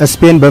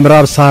ስፔን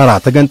በምዕራብ ሳሃራ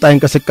ተገንጣይ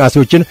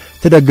እንቅስቃሴዎችን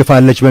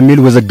ትደግፋለች በሚል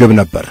ውዝግብ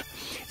ነበር።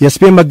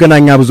 የስፔን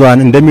መገናኛ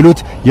ብዙሃን እንደሚሉት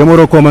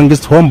የሞሮኮ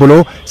መንግስት ሆን ብሎ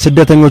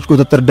ስደተኞች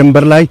ቁጥጥር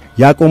ድንበር ላይ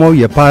ያቆመው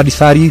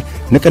የፓሪሳሪ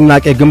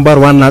ንቅናቄ ግንባር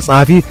ዋና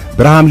ጸሐፊ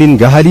ብርሃምሊን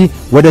ጋሃሊ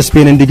ወደ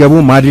ስፔን እንዲገቡ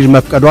ማድሪድ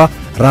መፍቀዷ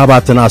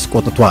ራባትን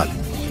አስቆጥቷል።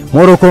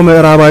 ሞሮኮ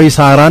ምዕራባዊ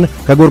ሳሃራን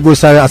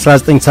ከጎርጎሳዊ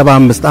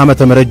 1975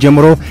 ዓመተ ምህረት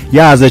ጀምሮ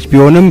ያዘች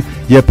ቢሆንም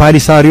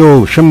የፓሊሳሪዮ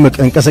ሽምቅ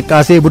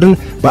እንቅስቃሴ ቡድን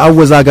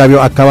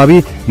በአወዛጋቢው አካባቢ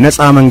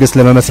ነፃ መንግስት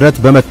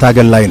ለመመስረት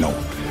በመታገል ላይ ነው።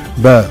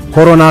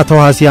 በኮሮና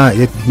ተዋሲያ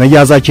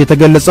መያዛቸው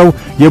የተገለጸው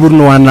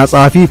የቡድኑ ዋና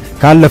ጸሐፊ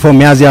ካለፈው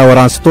ሚያዝያ ወር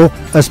አንስቶ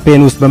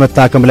ስፔን ውስጥ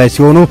በመታከም ላይ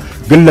ሲሆኑ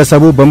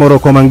ግለሰቡ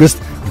በሞሮኮ መንግስት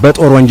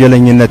በጦር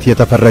ወንጀለኝነት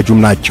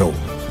የተፈረጁም ናቸው።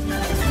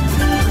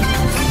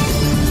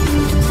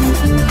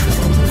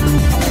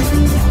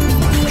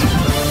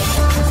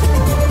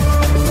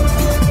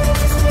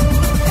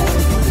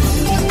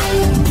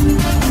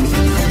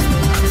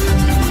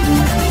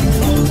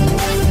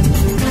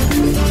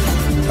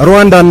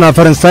 ሩዋንዳና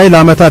ፈረንሳይ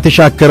ለዓመታት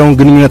የሻከረውን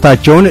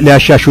ግንኙነታቸውን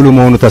ሊያሻሽሉ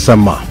መሆኑ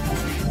ተሰማ።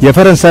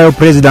 የፈረንሳዩ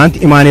ፕሬዝዳንት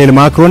ኢማኑኤል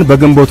ማክሮን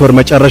በግንቦት ወር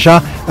መጨረሻ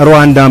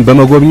ሩዋንዳን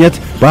በመጎብኘት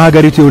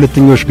በሀገሪቱ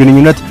የሁለትዮሽ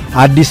ግንኙነት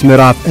አዲስ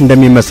ምዕራፍ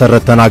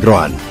እንደሚመሰረት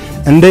ተናግረዋል።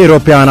 እንደ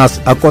አውሮፓውያን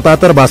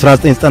አቆጣጠር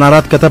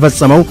በ1994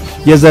 ከተፈጸመው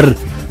የዘር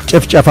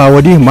ጭፍጨፋ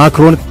ወዲህ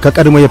ማክሮን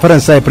ከቀድሞ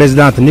የፈረንሳይ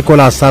ፕሬዝዳንት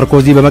ኒኮላስ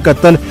ሳርኮዚ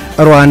በመቀጠል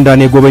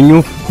ሩዋንዳን የጎበኙ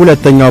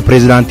ሁለተኛው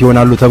ፕሬዝዳንት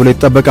ይሆናሉ ተብሎ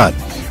ይጠበቃል።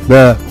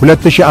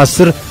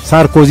 በ2010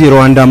 ሳርኮዚ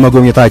ሩዋንዳን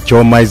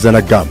መጎብኘታቸውም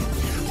አይዘነጋም።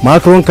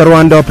 ማክሮን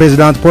ከሩዋንዳው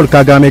ፕሬዝዳንት ፖል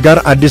ካጋሜ ጋር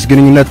አዲስ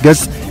ግንኙነት ገጽ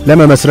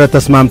ለመመስረት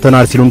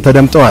ተስማምተናል ሲሉም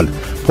ተደምጠዋል።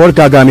 ፖል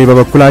ካጋሜ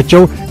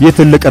በበኩላቸው ይህ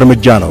ትልቅ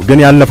እርምጃ ነው፣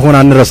 ግን ያለፈውን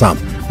አንረሳም፣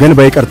 ግን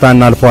በይቅርታ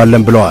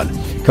እናልፈዋለን ብለዋል።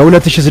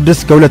 ከ2006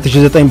 እስከ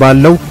 2009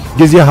 ባለው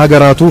ጊዜ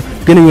ሀገራቱ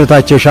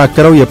ግንኙነታቸው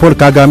የሻከረው የፖል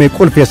ካጋሜ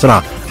ቁልፍ የሥራ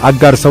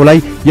አጋር ሰው ላይ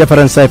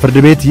የፈረንሳይ ፍርድ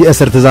ቤት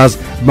የእስር ትዕዛዝ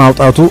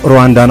ማውጣቱ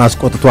ሩዋንዳን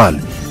አስቆጥቷል።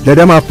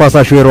 ለደም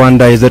አፋሳሹ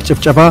የሩዋንዳ የዘር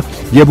ጭፍጨፋ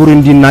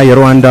የቡሩንዲና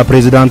የሩዋንዳ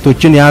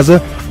ፕሬዝዳንቶችን የያዘ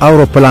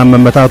አውሮፕላን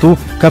መመታቱ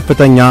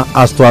ከፍተኛ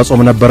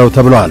አስተዋጽኦም ነበረው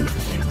ተብሏል።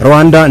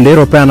 ሩዋንዳ እንደ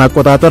አውሮፓውያን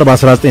አቆጣጠር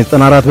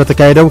በ1994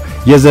 በተካሄደው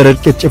የዘር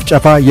እልቂት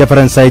ጭፍጨፋ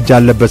የፈረንሳይ እጅ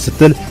አለበት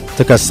ስትል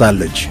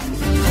ትከሳለች።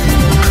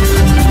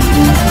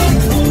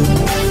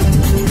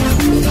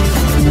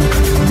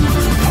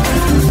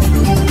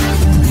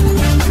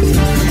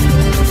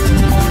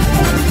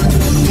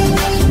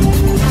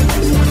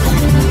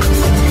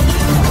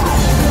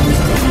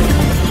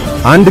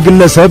 አንድ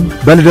ግለሰብ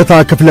በልደታ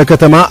ክፍለ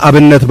ከተማ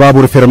አብነት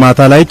ባቡር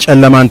ፌርማታ ላይ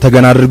ጨለማን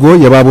ተገን አድርጎ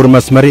የባቡር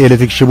መስመር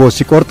የኤሌክትሪክ ሽቦ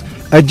ሲቆርጥ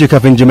እጅ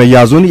ከፍንጅ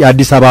መያዙን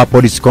የአዲስ አበባ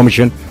ፖሊስ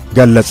ኮሚሽን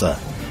ገለጸ።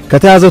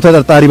 ከተያዘው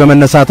ተጠርጣሪ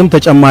በመነሳትም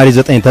ተጨማሪ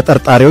 9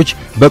 ተጠርጣሪዎች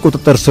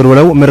በቁጥጥር ስር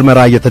ውለው ምርመራ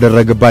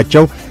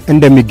እየተደረገባቸው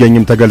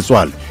እንደሚገኝም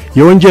ተገልጿል።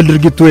 የወንጀል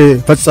ድርጊቱ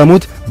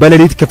የፈጸሙት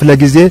በሌሊት ክፍለ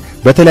ጊዜ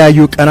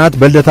በተለያዩ ቀናት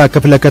በልደታ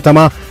ክፍለ ከተማ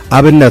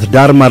አብነት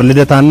ዳርማር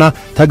ልደታና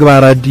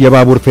ተግባራድ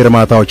የባቡር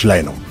ፌርማታዎች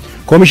ላይ ነው።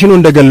 ኮሚሽኑ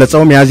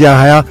እንደገለጸው ሚያዝያ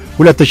 20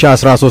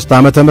 2013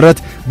 ዓመተ ምህረት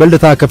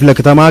በልደታ ክፍለ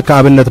ከተማ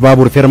ከአብነት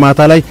ባቡር ፌርማታ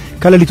ላይ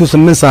ከሌሊቱ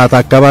 8 ሰዓት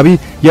አካባቢ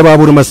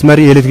የባቡር መስመር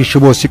የኤሌክትሪክ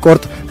ሽቦ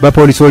ሲቆርጥ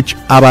በፖሊሶች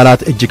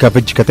አባላት እጅ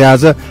ከፍንጅ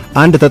ከተያዘ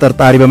አንድ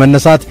ተጠርጣሪ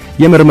በመነሳት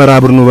የምርመራ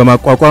ቡድኑ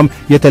በማቋቋም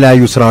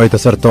የተለያዩ ስራዎች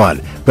ተሰርተዋል።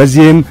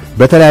 በዚህም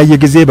በተለያየ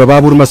ጊዜ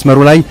በባቡር መስመሩ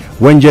ላይ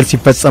ወንጀል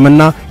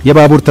ሲፈጸምና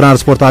የባቡር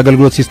ትራንስፖርት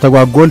አገልግሎት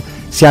ሲስተጓጎል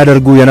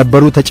ሲያደርጉ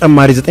የነበሩ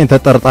ተጨማሪ 9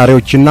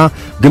 ተጠርጣሪዎችና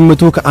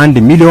ግምቱ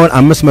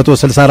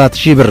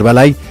ከ1,564,000 ብር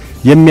በላይ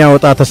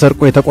የሚያወጣ ተሰርቆ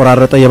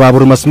የተቆራረጠ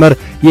የባቡር መስመር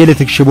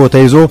የኤሌክትሪክ ሽቦ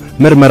ተይዞ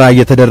ምርመራ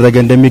እየተደረገ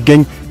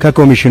እንደሚገኝ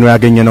ከኮሚሽኑ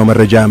ያገኘነው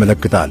መረጃ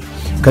ያመለክታል።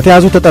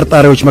 ከተያዙ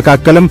ተጠርጣሪዎች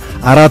መካከልም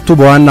 4ቱ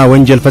በዋና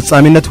ወንጀል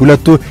ፈጻሚነት፣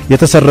 2ቱ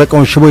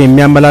የተሰረቀውን ሽቦ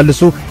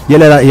የሚያመላልሱ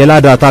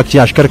የላዳ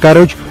ታክሲ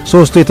አሽከርካሪዎች፣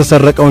 3ቱ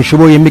የተሰረቀውን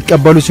ሽቦ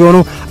የሚቀበሉ ሲሆኑ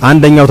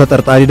አንደኛው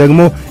ተጠርጣሪ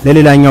ደግሞ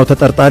ለሌላኛው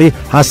ተጠርጣሪ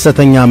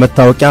ሐሰተኛ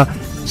መታወቂያ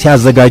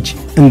ሲያዘጋጅ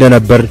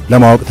እንደነበር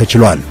ለማወቅ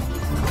ተችሏል።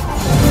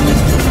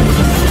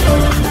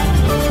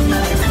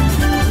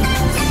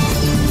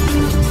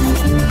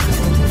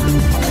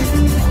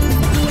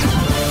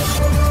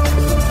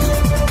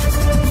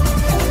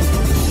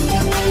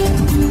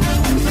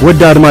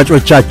 ውድ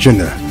አድማጮቻችን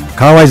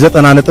ከአዋሽ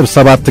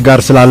 90.7 ጋር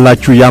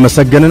ስላላችሁ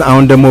ያመሰግንን።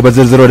 አሁን ደግሞ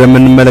በዝርዝር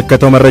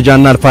ወደምንመለከተው መረጃ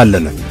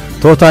እናልፋለን።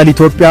 ቶታል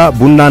ኢትዮጵያ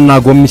ቡናና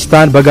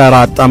ጎሚስታን በጋራ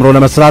አጣምሮ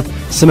ለመስራት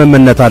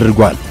ስምምነት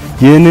አድርጓል።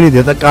 ይህንን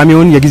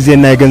የተጠቃሚውን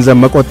የጊዜና የገንዘብ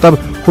መቆጠብ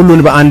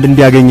ሁሉን በአንድ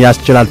እንዲያገኝ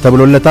ያስችላል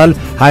ተብሎለታል።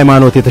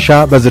 ሃይማኖት የተሻ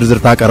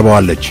በዝርዝር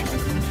ታቀርበዋለች።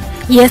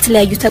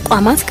 የተለያዩ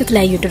ተቋማት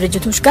ከተለያዩ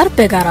ድርጅቶች ጋር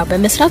በጋራ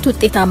በመስራት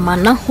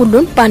ውጤታማና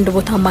ሁሉን በአንድ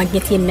ቦታ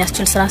ማግኘት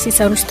የሚያስችል ስራ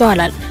ሲሰሩ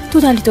ይስተዋላል።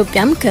 ቶታል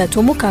ኢትዮጵያም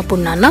ከቶሞካ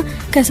ቡናና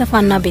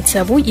ከሰፋና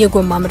ቤተሰቡ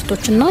የጎማ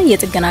ምርቶችና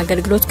የጥገና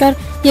አገልግሎት ጋር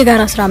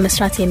የጋራ ስራ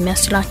መስራት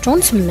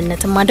የሚያስችላቸውን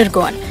ስምምነትም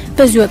አድርገዋል።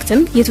 በዚህ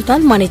ወቅትም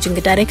የቶታል ማኔጂንግ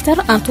ዳይሬክተር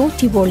አቶ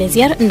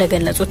ቲቦሌዚየር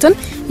እንደገለጹትም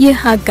ይህ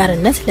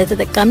አጋርነት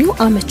ለተጠቃሚው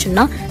አመችና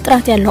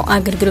ጥራት ያለው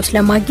አገልግሎት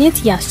ለማግኘት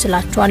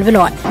ያስችላቸዋል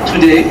ብለዋል።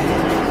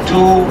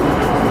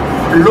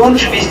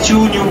 Launch these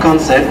two new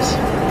concepts.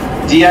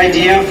 The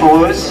idea for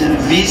us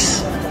this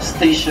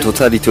station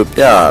ቶታል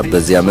ኢትዮጵያ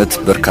በዚህ አመት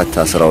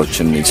በርካታ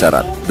ስራዎችን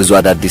ይሰራል። ብዙ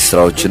አዳዲስ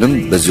ስራዎችንም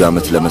በዚህ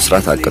አመት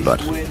ለመስራት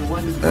አቅዷል።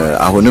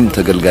 አሁንም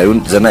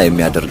ተገልጋዩን ዘና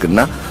የሚያደርግና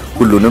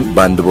ሁሉንም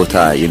በአንድ ቦታ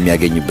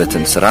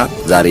የሚያገኝበትን ስራ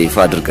ዛሬ ይፋ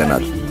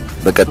አድርገናል።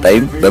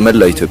 በቀጣይም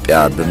በመላው ኢትዮጵያ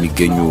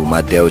በሚገኙ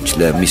ማደያዎች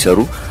ለሚሰሩ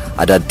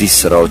አዳዲስ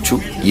ስራዎቹ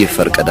ይህ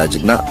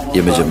ፈርቀዳጅና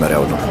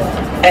የመጀመሪያው ነው።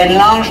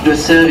 Enlarge the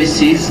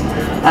services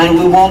and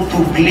we want to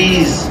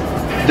please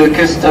the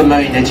customer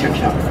in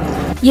Ethiopia.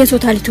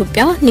 የቶታል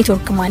ኢትዮጵያ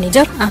ኔትወርክ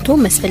ማኔጀር አቶ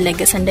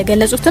መስፈለገሰ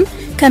እንደገለጹትም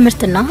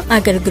ከምርትና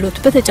አገልግሎት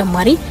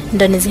በተጨማሪ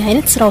እንደነዚህ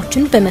አይነት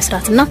ስራዎችን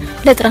በመስራትና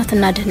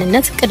ለጥራትና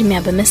ደህንነት ቅድሚያ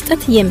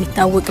በመስጠት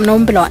የሚታወቅ ነው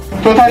ብለዋል።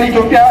 ቶታል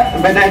ኢትዮጵያ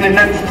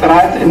በደህንነት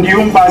ጥራት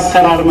እንዲሁም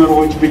በአሰራር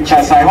መርሆች ብቻ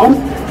ሳይሆን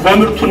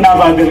በምርቱና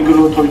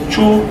በአገልግሎቶቹ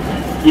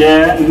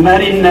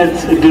የመሪነት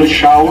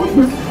ድርሻውን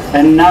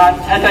እና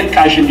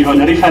ተጠቃሽ እንዲሆን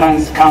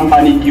ሪፈረንስ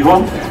ካምፓኒ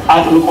እንዲሆን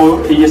አጥብቆ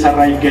እየሰራ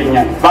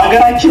ይገኛል።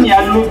 በሀገራችን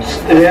ያሉት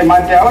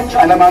ማደያዎች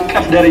ዓለም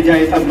አቀፍ ደረጃ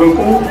የጠበቁ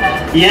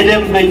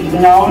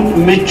የደንበኛውን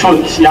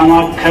ምቾት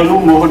ያማከሉ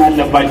መሆን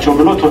አለባቸው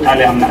ብሎ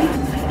ቶታል ያምናል።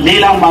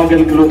 ሌላም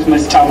አገልግሎት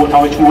መስጫ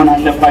ቦታዎች መሆን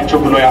አለባቸው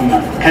ብሎ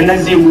ያምናል።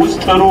 ከነዚህም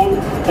ውስጥ ጥሩ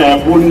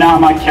ቡና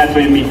ማኪያቶ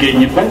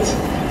የሚገኝበት፣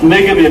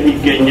 ምግብ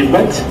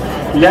የሚገኝበት፣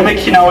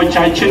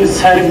 ለመኪናዎቻችን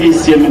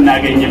ሰርቪስ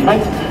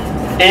የምናገኝበት፣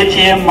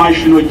 ኤቲኤም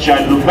ማሽኖች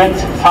ያሉበት፣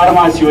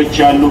 ፋርማሲዎች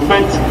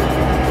ያሉበት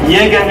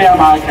የገበያ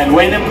ማዕከል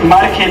ወይንም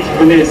ማርኬት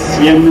ፕሌስ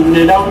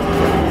የምንለው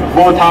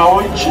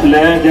ቦታዎች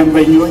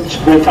ለደንበኞች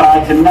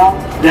በጥራትና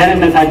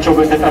ደህንነታቸው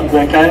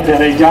በተጠበቀ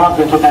ደረጃ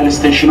በቶታል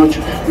ስቴሽኖች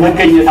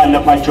መገኘት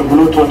አለባቸው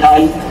ብሎ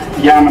ቶታል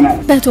ያምናል።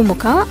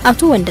 በቶሞካ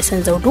አቶ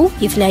ወንደሰን ዘውዱ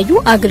የተለያዩ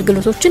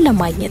አገልግሎቶችን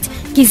ለማግኘት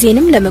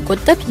ጊዜንም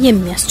ለመቆጠብ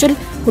የሚያስችል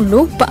ሁሉ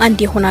በአንድ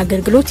የሆነ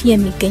አገልግሎት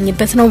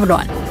የሚገኝበት ነው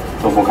ብለዋል።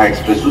 ቶሞካ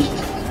ኤክስፕሬስ ውስጥ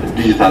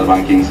ዲጂታል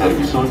ባንኪንግ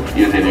ሰርቪሶች፣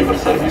 የቴሌብር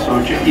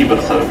ሰርቪሶች፣ ኢብር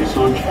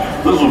ሰርቪሶች፣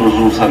 ብዙ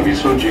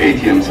ሰርቪሶች፣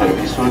 ኤቲኤም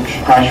ሰርቪሶች፣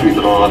 ካሽ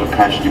ዊዝድሮዋል፣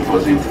 ካሽ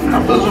ዲፖዚት እና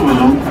ብዙ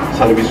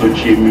ሰርቪሶች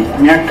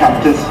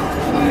የሚያካትት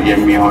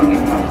የሚሆን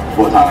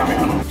ቦታ ነው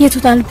የሚሆነው።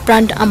 የቶታል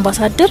ብራንድ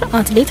አምባሳደር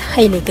አትሌት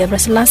ኃይሌ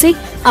ገብረስላሴ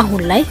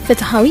አሁን ላይ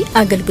ፍትሃዊ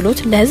አገልግሎት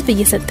ለህዝብ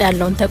እየሰጠ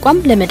ያለውን ተቋም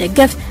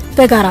ለመደገፍ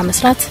በጋራ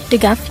መስራት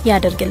ድጋፍ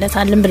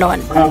ያደርግለታልም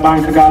ብለዋል።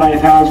 ከባንክ ጋር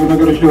የተያዙ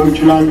ነገሮች ሊሆኑ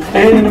ይችላል።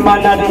 ይህንን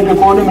ማናደርግ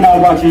ከሆነ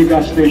ምናልባት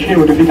የጋዝ ስቴሽን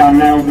ወደፊት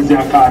አናየው በዚህ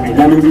አካባቢ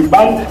ለምን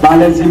ቢባል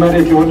ባለዚህ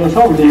መሬት የሆነ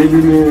ሰው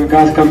ይህንን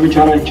ጋዝ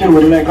ከሚቸራችን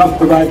ወደ ላይ ከፍ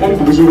ባደርግ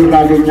ብዙ ብር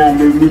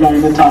አገኛለሁ የሚል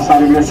አይነት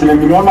አሳቢነት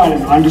ስለሚኖር ማለት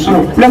ነው። አንዱ እሱ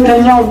ነው።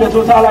 ሁለተኛው እንደ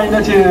ቶታል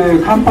አይነት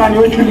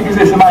ካምፓኒዎች ሁሉ ጊዜ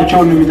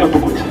ስማቸውን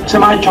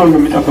ነው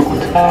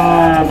የሚጠብቁት።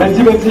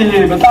 በዚህ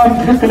በጣም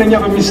ትክክለኛ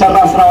በሚሰራ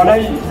ስራው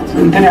ላይ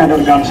እንትን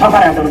ያደርጋሉ፣ ሰፋ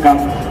ያደርጋሉ።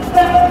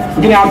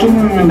 ምክንያቱም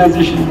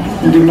እንደዚህ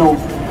እንደው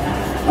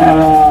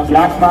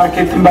ብላክ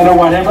ማርኬትን በለው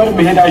whatever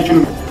መሄድ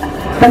አይችሉም።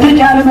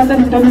 በተቻለ መጠን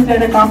እንደዚህ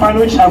አይነት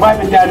ካምፓኒዎች ሰርቫይቭ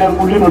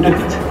እንዲያደርጉልን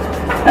ወደፊት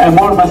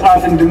ሞር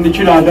መስራት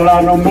እንድንችል አደራ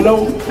ነው ምለው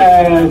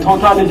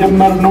ቶታል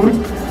ጀመርነው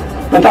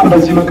በጣም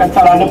በዚህ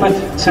መቀጠል አለበት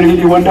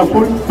ስሪሊ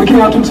ወንደርፉል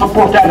ምክንያቱም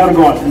ሰፖርት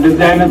ያደርጋል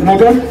እንደዚህ አይነት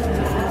ነገር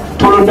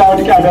ቶሎ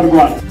እንዳወድቅ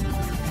ያደርጋል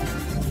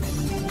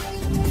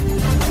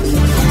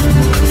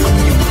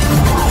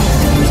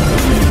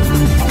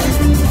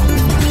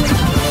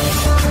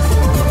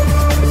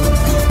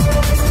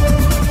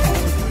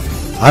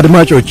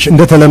አድማጮች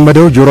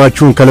እንደተለመደው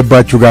ጆሮአችሁን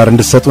ከልባችሁ ጋር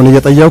እንድትሰጡን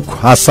እየጠየቅኩ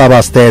ሐሳብ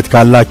አስተያየት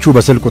ካላችሁ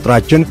በስልክ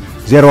ቁጥራችን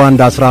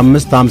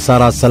 0115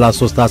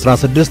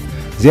 543316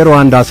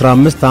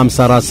 0115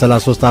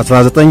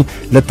 543319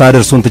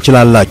 ልታደርሱን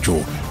ትችላላችሁ።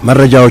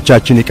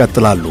 መረጃዎቻችን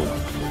ይቀጥላሉ።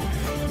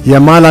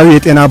 የማላዊ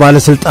የጤና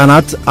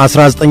ባለስልጣናት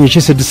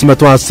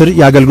 19610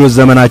 የአገልግሎት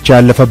ዘመናቸው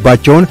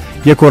ያለፈባቸውን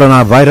የኮሮና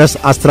ቫይረስ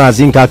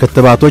አስትራዜንካ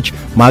ክትባቶች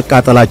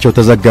ማቃጠላቸው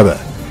ተዘገበ።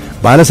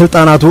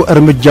 ባለስልጣናቱ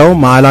እርምጃው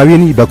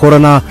ማላዊን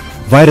በኮሮና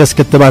ቫይረስ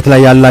ክትባት ላይ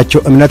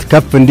ያላቸው እምነት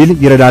ከፍ እንዲል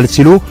ይረዳል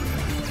ሲሉ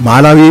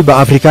ማላዊ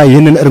በአፍሪካ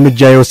ይህንን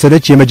እርምጃ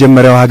የወሰደች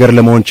የመጀመሪያው ሀገር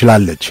ለመሆን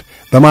ችላለች።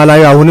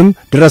 በማላዊ አሁንም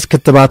ድረስ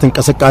ክትባት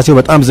እንቅስቃሴው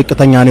በጣም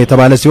ዝቅተኛ ነው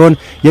የተባለ ሲሆን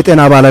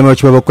የጤና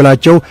ባለሙያዎች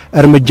በበኩላቸው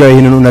እርምጃው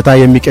ይህንን እውነታ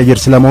የሚቀይር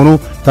ስለመሆኑ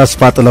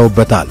ተስፋ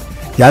ጥለውበታል።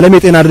 የዓለም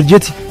የጤና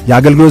ድርጅት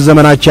የአገልግሎት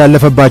ዘመናቸው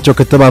ያለፈባቸው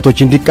ክትባቶች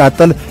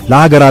እንዲቃጠል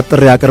ለሀገራት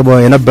ጥሪ አቅርቦ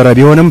የነበረ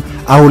ቢሆንም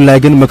አሁን ላይ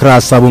ግን ምክረ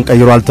ሐሳቡን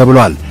ቀይሯል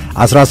ተብሏል።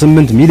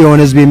 18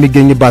 ሚሊዮን ሕዝብ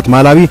የሚገኝባት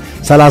ማላዊ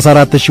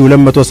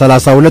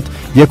 34232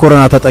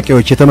 የኮሮና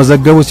ተጠቂዎች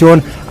የተመዘገቡ ሲሆን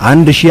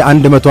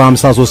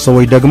 1153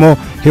 ሰዎች ደግሞ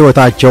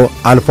ሕይወታቸው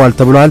አልፏል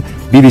ተብሏል።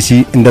 ቢቢሲ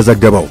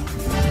እንደዘገበው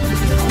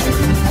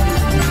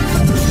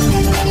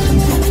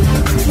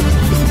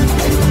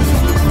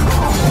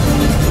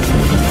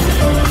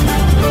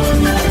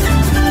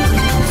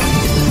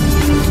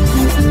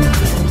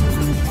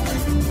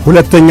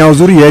ሁለተኛው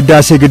ዙር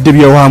የህዳሴ ግድብ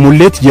የውሃ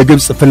ሙሌት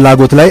የግብጽ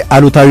ፍላጎት ላይ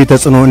አሉታዊ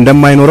ተጽዕኖ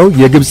እንደማይኖረው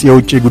የግብጽ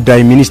የውጭ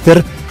ጉዳይ ሚኒስትር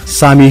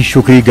ሳሚ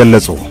ሹክሪ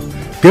ገለጹ።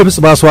 ግብጽ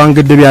በአስዋን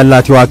ግድብ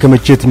ያላት የውሃ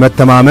ክምችት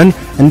መተማመን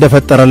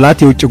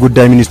እንደፈጠረላት የውጭ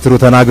ጉዳይ ሚኒስትሩ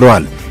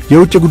ተናግረዋል።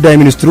 የውጭ ጉዳይ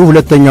ሚኒስትሩ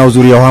ሁለተኛው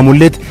ዙር የውሃ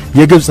ሙሌት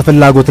የግብጽ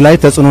ፍላጎት ላይ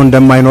ተጽዕኖ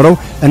እንደማይኖረው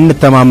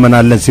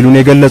እንተማመናለን ሲሉ ነው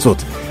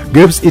የገለጹት።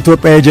 ግብጽ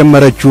ኢትዮጵያ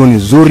የጀመረችውን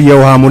ዙር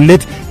የውሃ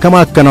ሙሌት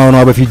ከማከናወኗ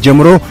በፊት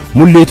ጀምሮ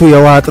ሙሌቱ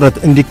የውሃ እጥረት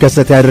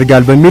እንዲከሰት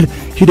ያደርጋል በሚል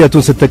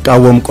ሂደቱን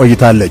ስትቃወም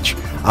ቆይታለች።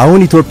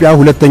 አሁን ኢትዮጵያ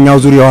ሁለተኛው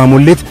ዙር የውሃ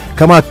ሙሌት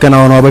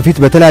ከማከናወኗ በፊት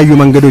በተለያዩ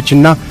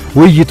መንገዶችና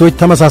ውይይቶች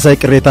ተመሳሳይ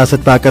ቅሬታ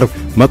ስታቀርብ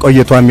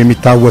መቆየቷም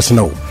የሚታወስ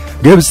ነው።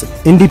 ግብጽ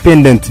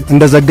ኢንዲፔንደንት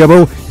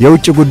እንደዘገበው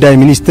የውጭ ጉዳይ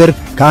ሚኒስትር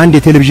ከአንድ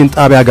የቴሌቪዥን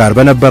ጣቢያ ጋር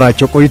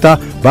በነበራቸው ቆይታ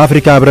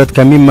በአፍሪካ ህብረት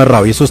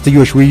ከሚመራው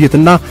የሶስትዮሽ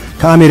ውይይትና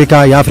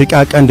ከአሜሪካ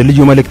የአፍሪካ ቀንድ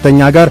ልዩ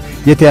መልእክተኛ ጋር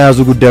የተያያዙ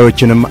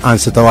ጉዳዮችንም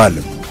አንስተዋል።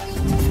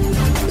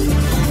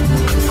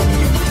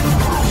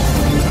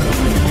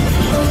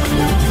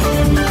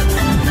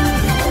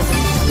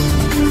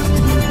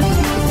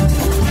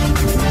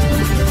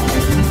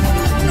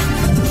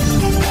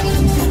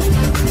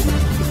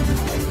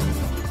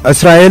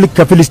 እስራኤል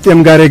ከፍልስጤም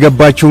ጋር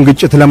የገባችውን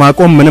ግጭት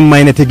ለማቆም ምንም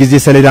አይነት የጊዜ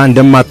ሰሌዳ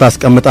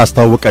እንደማታስቀምጥ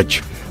አስታወቀች።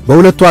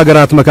 በሁለቱ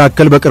ሀገራት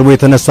መካከል በቅርቡ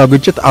የተነሳው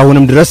ግጭት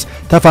አሁንም ድረስ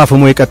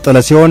ተፋፍሞ የቀጠለ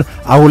ሲሆን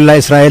አሁን ላይ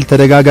እስራኤል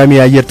ተደጋጋሚ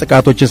የአየር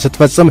ጥቃቶችን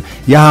ስትፈጽም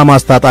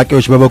የሐማስ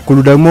ታጣቂዎች በበኩሉ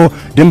ደግሞ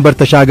ድንበር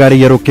ተሻጋሪ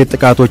የሮኬት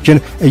ጥቃቶችን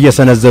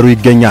እየሰነዘሩ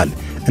ይገኛል።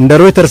 እንደ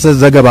ሮይተርስ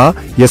ዘገባ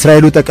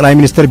የእስራኤሉ ጠቅላይ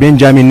ሚኒስትር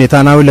ቤንጃሚን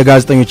ኔታንያሁ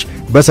ለጋዜጠኞች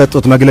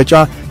በሰጡት መግለጫ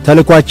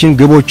ተልኳችን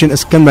ግቦችን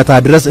እስከመታ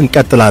ድረስ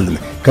እንቀጥላለን።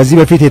 ከዚህ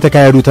በፊት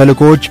የተካሄዱ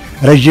ተልኮዎች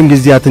ረጅም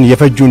ጊዜያትን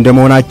የፈጁ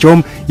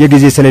እንደመሆናቸውም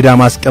የጊዜ ሰሌዳ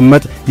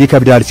ማስቀመጥ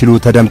ይከብዳል ሲሉ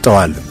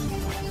ተደምጠዋል።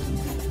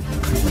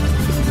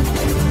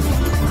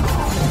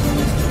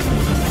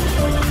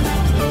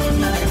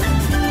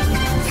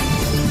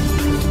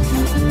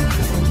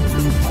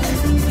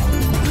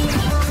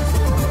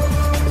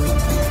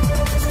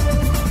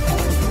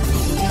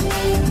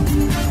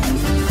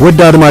 ውድ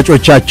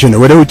አድማጮቻችን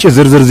ወደ ውጭ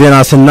ዝርዝር ዜና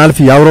ስናልፍ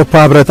የአውሮፓ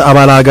ህብረት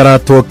አባል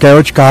ሀገራት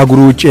ተወካዮች ከሀገሩ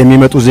ውጭ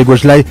የሚመጡ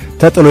ዜጎች ላይ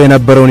ተጥሎ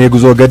የነበረውን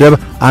የጉዞ ገደብ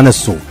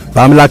አነሱ።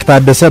 በአምላክ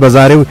ታደሰ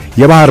በዛሬው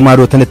የባህር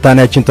ማዶ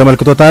ትንታኔያችን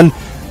ተመልክቶታል፣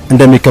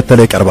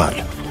 እንደሚከተለው ይቀርባል።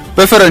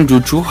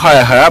 በፈረንጆቹ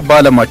 2020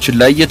 በዓለማችን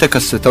ላይ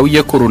የተከሰተው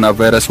የኮሮና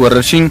ቫይረስ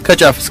ወረርሽኝ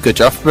ከጫፍ እስከ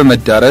ጫፍ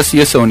በመዳረስ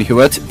የሰውን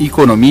ህይወት፣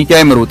 ኢኮኖሚ፣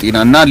 የአእምሮ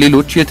ጤናና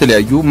ሌሎች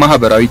የተለያዩ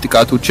ማህበራዊ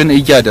ጥቃቶችን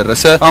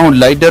እያደረሰ አሁን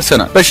ላይ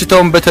ደርሰናል።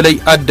 በሽታውን በተለይ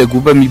አደጉ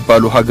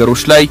በሚባሉ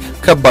ሀገሮች ላይ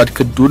ከባድ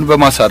ክዱን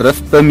በማሳረፍ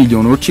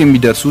በሚሊዮኖች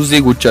የሚደርሱ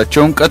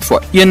ዜጎቻቸውን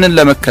ቀጥፏል። ይህንን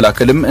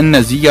ለመከላከልም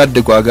እነዚህ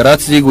ያደጉ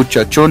ሀገራት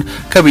ዜጎቻቸውን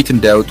ከቤት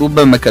እንዳይወጡ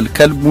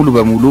በመከልከል ሙሉ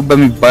በሙሉ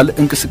በሚባል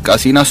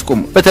እንቅስቃሴን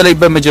አስቆሙ። በተለይ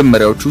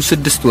በመጀመሪያዎቹ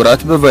 6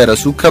 ወራት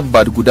በቫይረሱ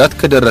ከባድ ጉዳት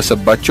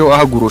ከደረሰባቸው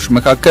አህጉሮች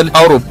መካከል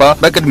አውሮፓ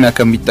በቅድሚያ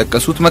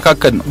ከሚጠቀሱት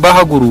መካከል ነው።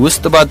 በአህጉሩ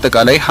ውስጥ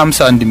በአጠቃላይ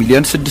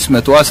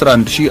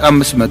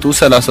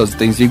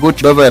 51,611,539 ዜጎች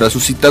በቫይረሱ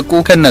ሲጠቁ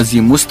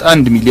ከነዚህም ውስጥ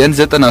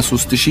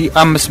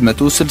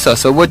 1,093,560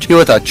 ሰዎች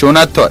ህይወታቸውን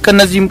አጥተዋል።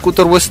 ከነዚህም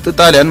ቁጥር ውስጥ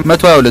ጣሊያን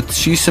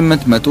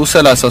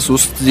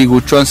 122,833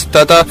 ዜጎቿን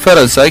ስታጣ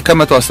ፈረንሳይ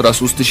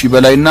ከ113,000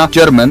 በላይና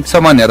ጀርመን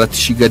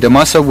 84,000 ገደማ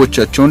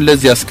ሰዎቻቸውን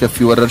ለዚህ አስከፊ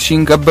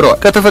ወረርሽኝ ገብረዋል።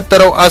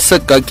 ከተፈጠረው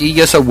አሰቃቂ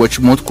የሰዎች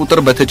ሞት ቁጥር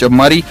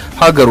በተጨማሪ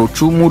ሀገሮቹ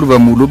ሙሉ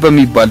በሙሉ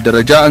በሚባል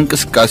ደረጃ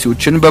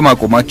እንቅስቃሴዎችን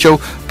በማቆማቸው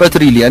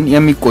በትሪሊየን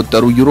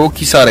የሚቆጠሩ ዩሮ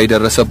ኪሳራ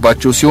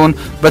የደረሰባቸው ሲሆን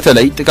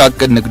በተለይ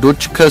ጥቃቅን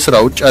ንግዶች ከስራ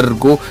ውጭ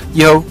አድርጎ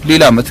ይኸው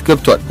ሌላ ዓመት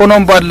ገብቷል።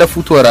 ሆኖም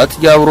ባለፉት ወራት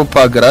የአውሮፓ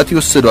ሀገራት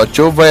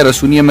የወሰዷቸው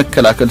ቫይረሱን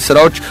የመከላከል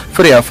ስራዎች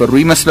ፍሬ ያፈሩ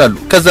ይመስላሉ።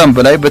 ከዛም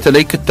በላይ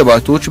በተለይ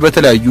ክትባቶች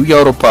በተለያዩ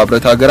የአውሮፓ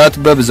ህብረት ሀገራት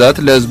በብዛት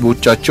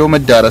ለህዝቦቻቸው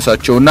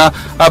መዳረሳቸውና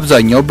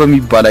አብዛኛው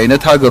በሚባል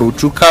አይነት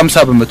ሀገሮቹ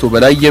ከ50%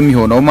 በላይ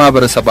የሚሆነው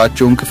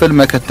ማህበረሰባቸውን ክፍል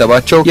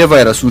መከተባቸው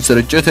የቫይረሱን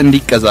ስርጭት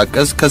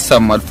እንዲቀዛቀዝ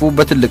ከሳም አልፎ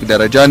በትልቅ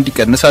ደረጃ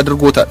እንዲቀንስ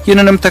አድርጎታል።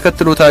 ይህንንም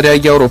ተከትሎ ታዲያ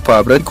የአውሮፓ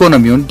ህብረት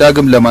ኢኮኖሚውን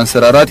ዳግም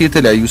ለማንሰራራት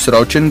የተለያዩ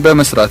ስራዎችን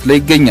በመስራት ላይ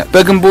ይገኛል።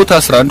 በግንቦት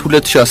 11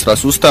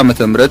 2013 ዓ.ም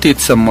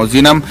የተሰማው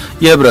ዜናም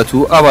የህብረቱ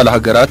አባል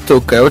ሀገራት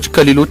ተወካዮች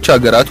ከሌሎች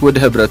ሀገራት ወደ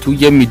ህብረቱ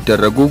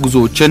የሚደረጉ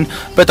ጉዞዎችን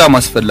በጣም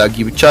አስፈላጊ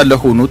ብቻ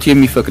ለሆኑት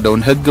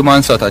የሚፈቅደውን ህግ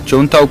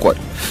ማንሳታቸውን ታውቋል።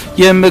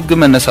 የህግ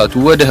መነሳቱ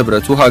ወደ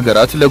ህብረቱ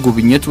ሀገራት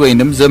ለጉብኝት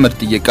ወይንም ዘመድ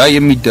ጥየቃ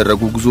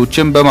የሚደረጉ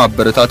ጉዞዎችን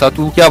በማበረታታቱ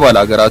የአባል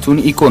ሀገራቱን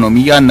ኢኮኖሚ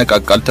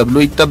ያነቃቃል ተብሎ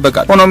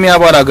ይጠበቃል። ሆኖም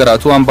የአባል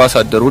ሀገራቱ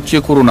አምባሳደሮች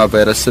የኮሮና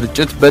ቫይረስ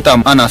ስርጭት በጣም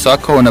አናሳ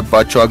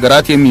ከሆነባቸው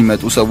ሀገራት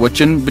የሚመጡ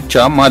ሰዎችን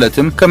ብቻ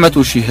ማለትም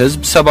ከ100,000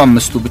 ህዝብ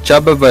 75ቱ ብቻ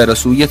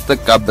በቫይረሱ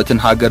የተጠቃበትን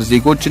ሀገር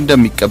ዜጎች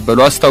እንደሚቀበሉ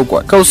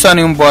አስታውቋል።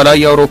 ከውሳኔውም በኋላ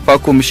የአውሮፓ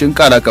ኮሚሽን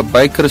ቃል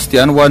አቀባይ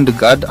ክርስቲያን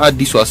ዋንድጋርድ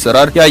አዲሱ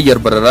አሰራር የአየር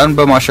በረራን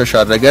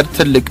በማሻሻል ረገድ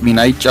ትልቅ ሚና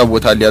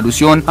ይጫወታል ያሉ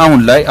ሲሆን አሁን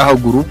ላይ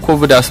አህጉሩ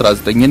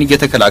ኮቪድ-19ን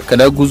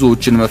እየተከላከለ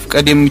ጉዞዎችን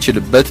መፍቀድ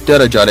የሚችልበት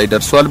ደረጃ ላይ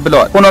ደርሷል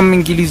ብለዋል። ሆኖም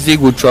እንግሊዝ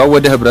ዜጎቿ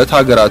ወደ ህብረት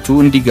ሀገራቱ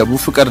እንዲገቡ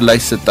ፍቃድ ላይ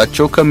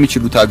ሰጣቸው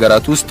ከሚችሉት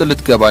ሀገራት ውስጥ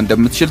ልትገባ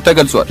እንደምትችል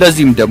ተገልጿል።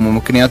 ለዚህም ደግሞ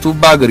ምክንያቱ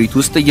በአገሪቱ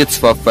ውስጥ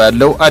እየተስፋፋ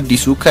ያለው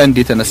አዲሱ ከህንድ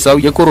የተነሳው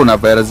የኮሮና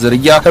ቫይረስ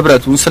ዝርያ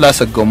ህብረቱን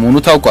ስላሰጋው መሆኑ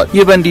ታውቋል።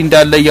 ይህ በእንዲህ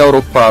እንዳለ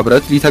የአውሮፓ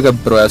ህብረት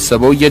ሊተገብረው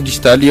ያሰበው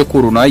የዲጂታል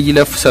የኮሮና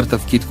ይለፍ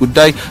ሰርቲፊኬት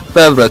ጉዳይ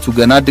በህብረቱ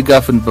ገና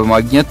ድጋፍን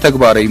በማግኘት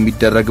ተግባራዊ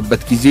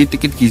የሚደረግበት ጊዜ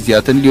ጥቂት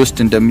ጊዜያትን ሊወስድ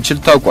እንደሚችል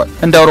ታውቋል።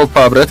 እንደ አውሮፓ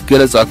ህብረት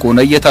ገለጻ ከሆነ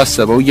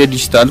የታሰበው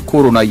የዲጂታል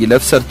ኮሮና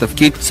ይለፍ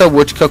ሰርቲፊኬት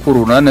ሰዎች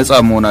ከኮሮና ነፃ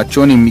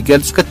መሆናቸውን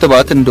የሚገልጽ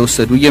ክትባት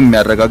እንደወሰዱ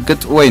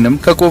የሚያረጋግጥ ወይንም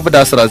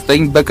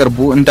ከኮቪድ-19 በቅርቡ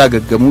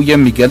እንዳገገሙ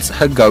የሚገልጽ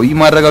ህጋዊ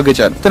ማረጋገጫ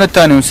ነው።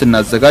 ትንታኔውን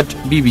ስናዘጋጅ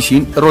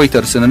ቢቢሲን፣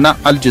 ሮይተርስንና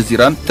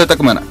አልጀዚራን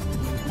ተጠቅመናል።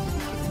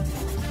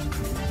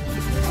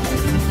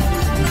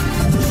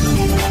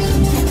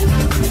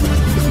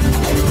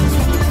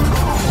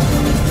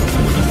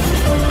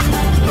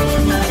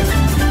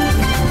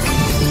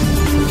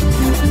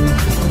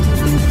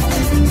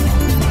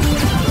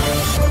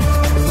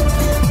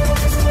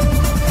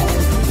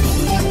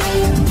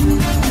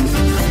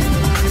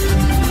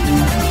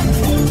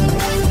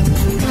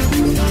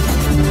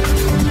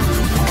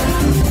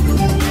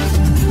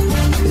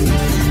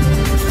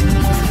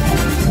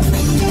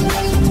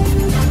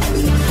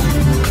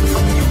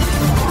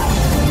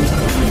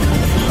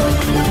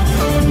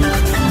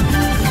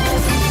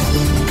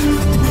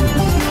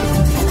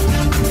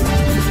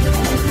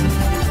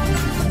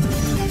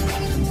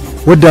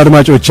 ውድ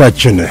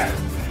አድማጮቻችን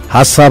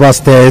ሐሳብ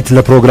አስተያየት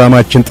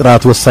ለፕሮግራማችን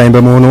ጥራት ወሳኝ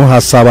በመሆኑ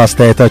ሐሳብ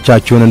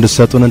አስተያየታችሁን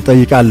እንድትሰጡን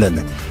እንጠይቃለን።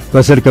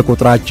 በስልክ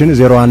ቁጥራችን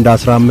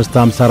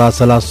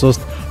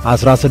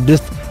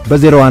 0115543316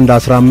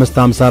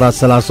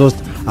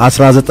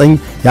 በ0115543319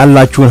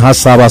 ያላችሁን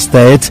ሐሳብ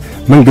አስተያየት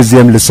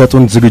ምንጊዜም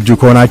ልትሰጡን ዝግጁ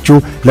ከሆናችሁ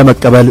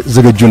ለመቀበል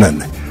ዝግጁ ነን።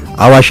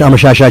 አዋሽ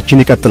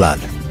አመሻሻችን ይቀጥላል።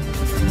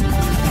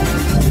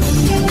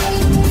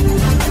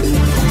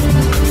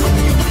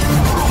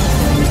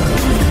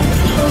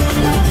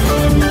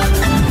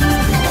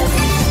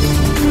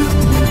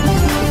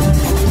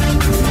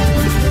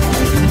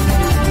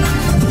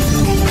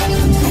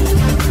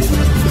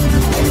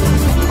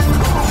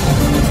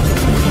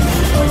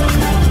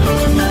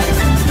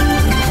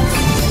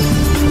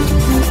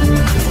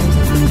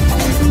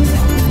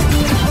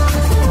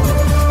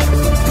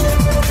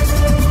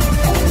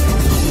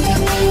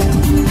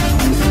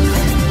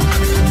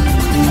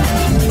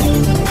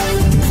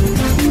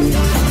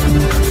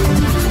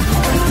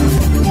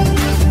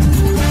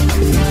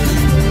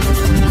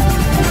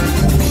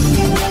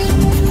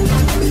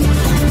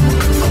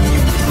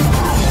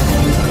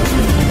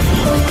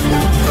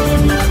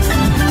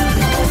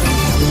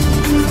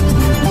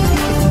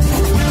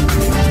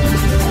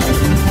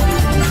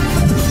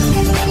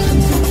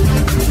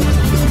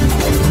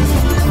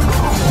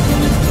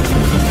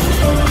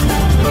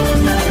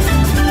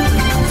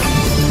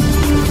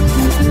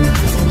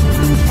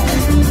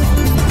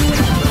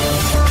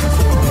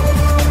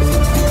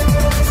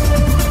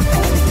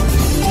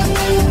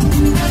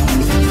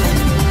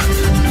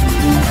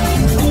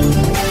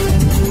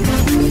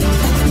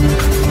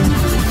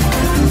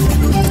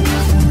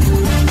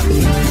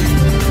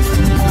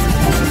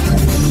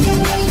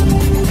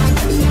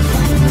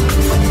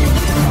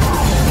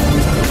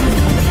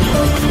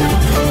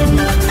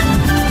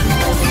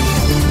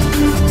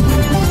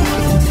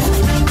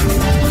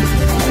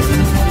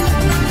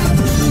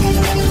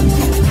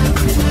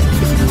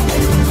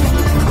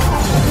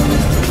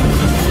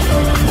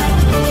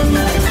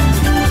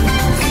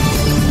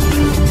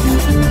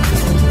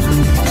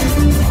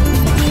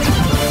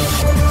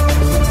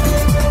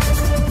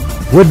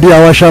 ውድ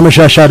የአዋሽ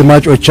አመሻሽ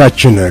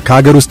አድማጮቻችን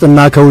ከሀገር ውስጥና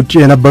ከውጭ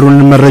የነበሩን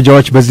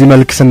መረጃዎች በዚህ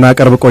መልክ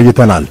ስናቀርብ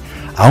ቆይተናል።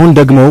 አሁን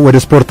ደግሞ ወደ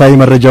ስፖርታዊ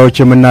መረጃዎች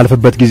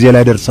የምናልፍበት ጊዜ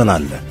ላይ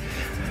ደርሰናል።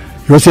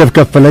 ዮሴፍ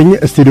ከፈለኝ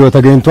ስቱዲዮ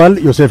ተገኝቷል።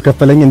 ዮሴፍ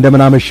ከፈለኝ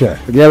እንደምን አመሸ?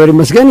 እግዚአብሔር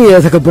ይመስገን።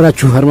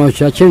 የተከበራችሁ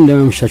አድማጮቻችን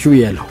እንደምን አመሻችሁ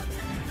ብያለሁ።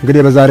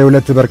 እንግዲህ በዛሬው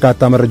ዕለት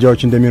በርካታ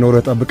መረጃዎች እንደሚኖሩ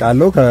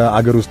ተጠብቃለሁ።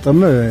 ከአገር ውስጥም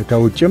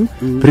ከውጭም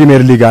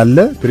ፕሪሚየር ሊግ አለ።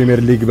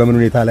 ፕሪሚየር ሊግ በምን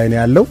ሁኔታ ላይ ነው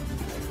ያለው?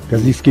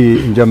 ከዚህ እስኪ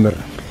እንጀምር።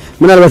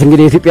 ምናልባት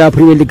እንግዲህ የኢትዮጵያ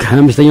ፕሪሚየር ሊግ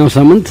 25ኛው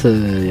ሳምንት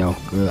ያው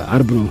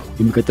አርብ ነው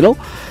የሚቀጥለው።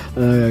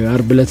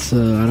 አርብ ዕለት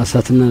 4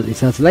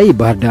 ሰዓት ላይ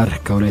ባህር ዳር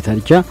ከወላይታ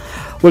ዲቻ፣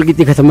 ወልቂጤ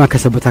ከተማ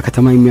ከሰበታ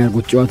ከተማ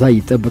የሚያደርጉት ጨዋታ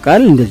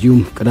ይጠበቃል። እንደዚሁም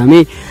ቅዳሜ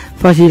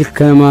ፋሲል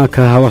ከነማ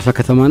ከሐዋሳ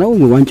ከተማ ነው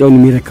ዋንጫውን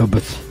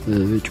የሚረከብበት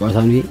ጨዋታ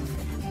ነው።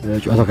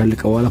 ጨዋታው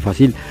ካለቀ በኋላ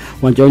ፋሲል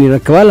ዋንጫውን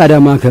ይረከባል።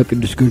 አዳማ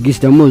ከቅዱስ ጊዮርጊስ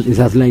ደግሞ 9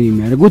 ሰዓት ላይ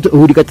የሚያደርጉት።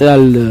 እሁድ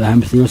ይቀጥላል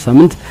 25ኛው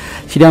ሳምንት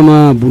ሲዳማ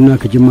ቡና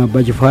ከጅማ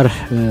አባጅፋር፣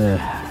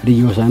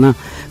 ሀዲያ ሆሳዕና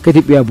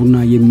ከኢትዮጵያ ቡና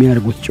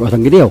የሚያደርጉት ጨዋታ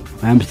እንግዲህ ያው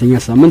 25ኛ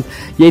ሳምንት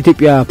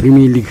የኢትዮጵያ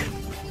ፕሪሚየር ሊግ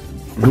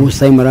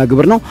ወሳኝ መርሃ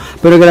ግብር ነው።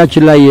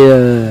 በነገራችን ላይ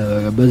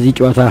በዚህ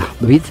ጨዋታ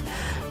በፊት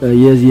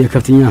የዚህ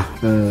የከፍተኛ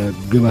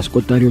ግብ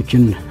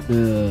አስቆጣሪዎችን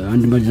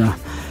አንድ መረጃ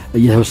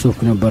እየተወሰድኩ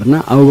ነበርና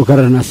አቡበከር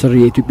ናስር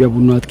የኢትዮጵያ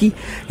ቡና አጥቂ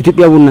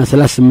ኢትዮጵያ ቡና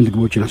 38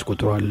 ግቦችን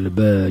አስቆጥሯል።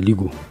 በሊጉ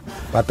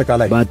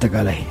በአጠቃላይ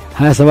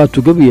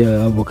 27ቱ ግብ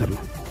የአቡበከር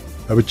ነው።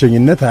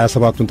 በብቸኝነት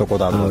 27ቱን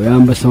ተቆጣጥሯል።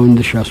 የአንበሳውን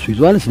ድርሻ እሱ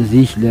ይዟል።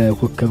 ስለዚህ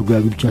ለኮከብ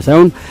ግብ ብቻ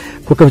ሳይሆን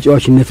ኮከብ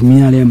ተጫዋችነት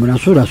ሚና ላይም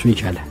ራሱን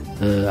የቻለ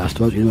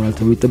አስተዋጽኦ ይኖራል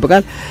ተብሎ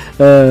ይጠበቃል።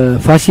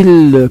 ፋሲል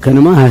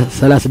ከነማ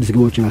 36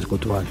 ግቦችን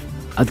አስቆጥሯል።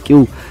 አጥቂው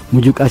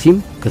ሙጂብ ቃሲም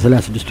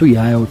ከ36ቱ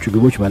የ20ዎቹ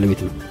ግቦች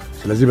ባለቤት ነው።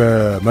 ስለዚህ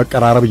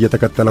በመቀራረብ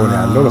እየተከተለው ነው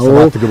ያለው።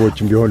 ለሰባት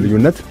ግቦችም ቢሆን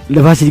ልዩነት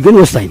ለፋሲል ግን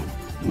ወሳኝ ነው።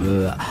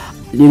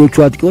 ሌሎቹ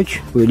አጥቂዎች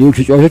ሌሎቹ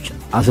ተጫዋቾች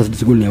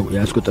 16 ጎል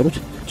ያስቆጠሩት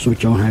እሱ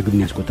ብቻውን 20 ግብ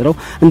ያስቆጠረው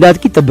እንደ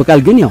አጥቂ ይጠበቃል።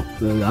 ግን ያው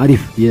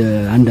አሪፍ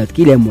የአንድ አጥቂ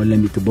ሊያሟላ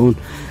የሚገባውን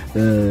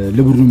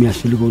ለቡድኑ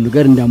የሚያስፈልገው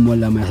ነገር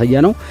እንዳሟላ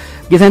ማሳያ ነው።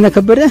 ጌታነህ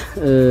ከበደ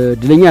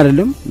ድለኛ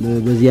አይደለም።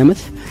 በዚህ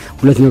አመት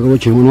ሁለት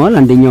ነገሮች ሆነዋል።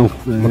 አንደኛው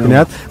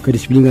ምክንያት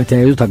ከዲሲፕሊን ጋር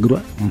ተያይዞ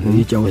ታግዷል፣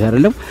 እየጫወተ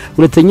አይደለም።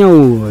 ሁለተኛው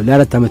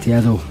ለ4 አመት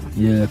የያዘው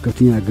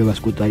የከፍተኛ ግብ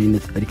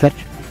አስቆጣሪነት ሪካርድ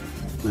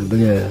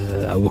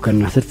በአቡበከር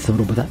ናስር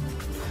ተሰብሮበታል።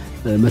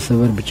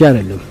 መሰበር ብቻ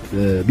አይደለም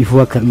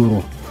ቢፎካከር ኖሮ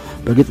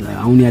በግጥ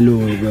አሁን ያለው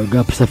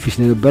ጋፕ ሰፊ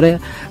ስለነበረ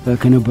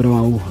ከነበረው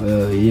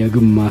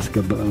የግብ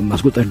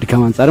ማስቆጠር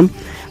ድካም አንፃርም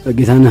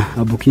ጌታነህ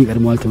አቡኪን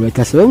ቀድሟል ተብሎ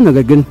አይታሰበው።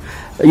 ነገር ግን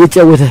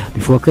እየተጫወተ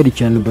ቢፎካከር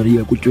ይቻል ነበር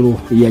ቁጭሮ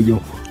እያየው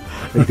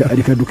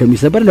ሪካርዱ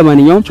ከሚሰበር።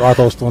 ለማንኛውም ጨዋታ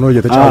ውስጥ ሆኖ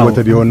እየተጫወተ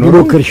ቢሆን ነው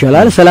ቢሞክር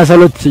ይሻላል።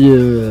 32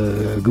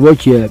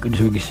 ግቦች የቅዱስ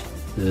ጊዮርጊስ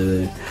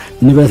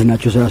ንብረት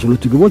ናቸው።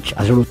 32 ግቦች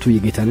 12ቱ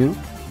የጌታነህ ነው።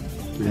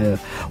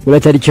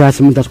 ወላይታ ዲቻ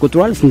 28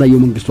 አስቆጥሯል። ስንታየው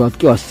መንግስቱ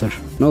አጥቂው 10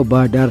 ነው።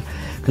 ባህር ዳር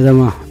ከተማ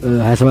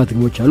 27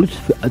 ግቦች አሉት።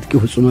 አጥቂው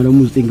ፍጹም አለሙ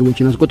 9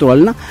 ግቦችን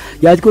አስቆጥሯልና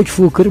የአጥቂዎች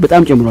ፉክክር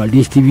በጣም ጨምሯል።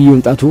 ዲኤስቲቪ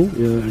ወንጣቱ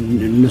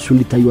እነሱ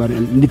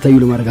እንዲታዩ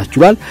ለማድረግ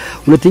አስችሏል።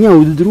 ሁለተኛ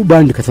ውድድሩ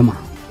በአንድ ከተማ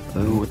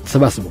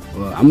ተሰባስበው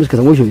 5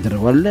 ከተሞች ነው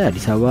የተደረገው።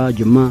 አዲስ አበባ፣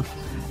 ጅማ፣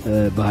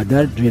 ባህር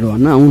ዳር፣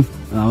 ድሬዳዋና አሁን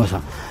ሐዋሳ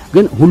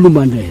ግን ሁሉም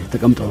በአንድ ላይ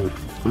ተቀምጠው ነው።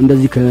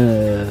 እንደዚህ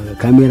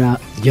ከካሜራ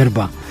ጀርባ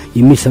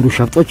የሚሰሩ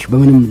ሸፍጦች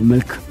በምንም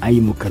መልክ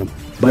አይሞከርም።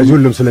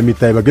 ሁሉም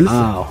ስለሚታይ በግልጽ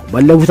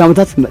ባለፉት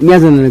አመታት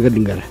የሚያዘነ ነገር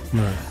ልንገርህ።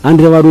 አንድ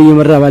ተባዶ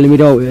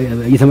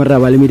እየተመራ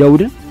ባለሜዳው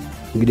ቡድን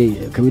እንግዲህ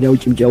ከሜዳው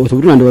ውጭ የሚጫወተው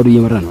ቡድን አንድ ተባዶ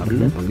እየመራ ነው አይደል?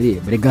 እንግዲህ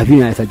በደጋፊ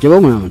ነው ያታጀበው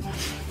ምናምን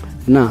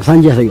እና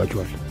ሳንጃ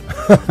ያሳያቸዋል።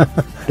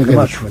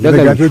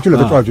 ደጋፊዎቹ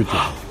ለተጫዋቾቹ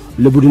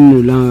ለቡድን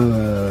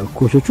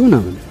ለኮቾቹ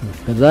ምናምን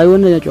ከዛ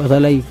የሆነ ጨዋታ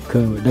ላይ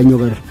ከዳኛው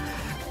ጋር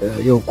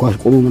ያው ኳስ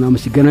ቆሞ ምናምን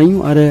ሲገናኙ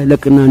አረ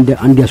ለቅና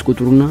አንድ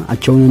ያስቆጥሩና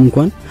አቻውን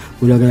እንኳን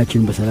ወደ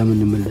ሀገራችን በሰላም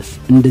እንመለስ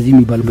እንደዚህ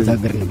የሚባልበት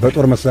ሀገር ነበር።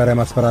 በጦር መሳሪያ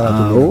ማስፈራራት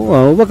ነው።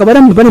 በቃ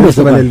በደንብ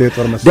ያስባል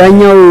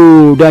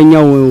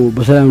ዳኛው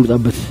በሰላም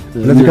እንጣበት።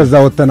 ስለዚህ ከዛ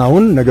ወጥተን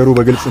አሁን ነገሩ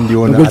በግልጽ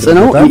እንዲሆን ግልጽ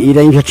ነው።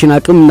 የዳኞቻችን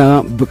አቅምና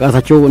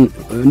ብቃታቸው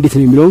እንዴት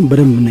ነው የሚለውን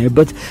በደንብ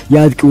እናይበት።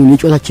 ያጥቂውን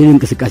የጨዋታችንን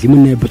እንቅስቃሴ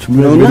የምናይበት ሁሉ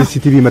ነው።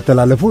 በሲቲቪ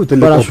መተላለፉ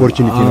ትልቅ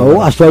ኦፖርቹኒቲ ነው።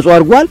 አስተዋጽኦ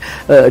አድርጓል።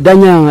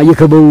 ዳኛ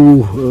እየከበው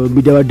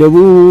የሚደባደቡ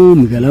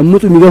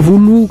የሚገላምጡ የሚገፉ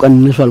ሁሉ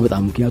ቀንሷል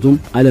በጣም ምክንያቱም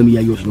ዓለም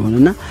እያየው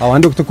ስለሆነና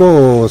አንድ ወቅት እኮ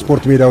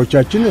ስፖርት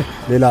ሜዳዎቻችን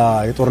ሌላ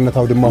የጦርነት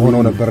አውድማ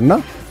ሆነው ነበርና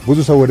ብዙ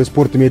ሰው ወደ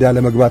ስፖርት ሜዳ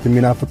ለመግባት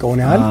የሚናፍቀው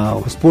ነው ያህል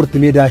ስፖርት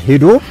ሜዳ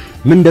ሄዶ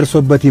ምን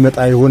ደርሶበት ይመጣ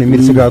ይሆን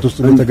የሚል ስጋት ውስጥ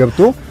ተገብቶ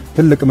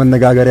ትልቅ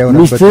መነጋገሪያ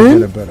ሆነበት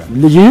ነበር።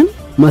 ልጅህን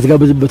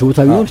ማትጋበዝበት ቦታ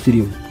ቢኖር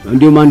ስቱዲዮ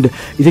እንዲሁም አንድ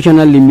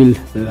ኢትዮቻናል የሚል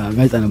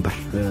ጋዜጣ ነበር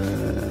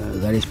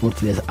ዛሬ ስፖርት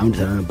ላይ አምድ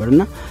ሰራ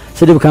ነበርና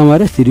ስድብ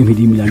ካማረ ስቱዲዮ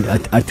ሄዲ የሚል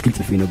አርቲክል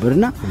ጽፌ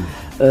ነበርና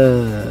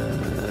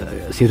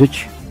ሴቶች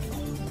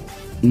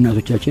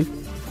እናቶቻችን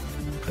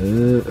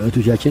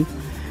እህቶቻችን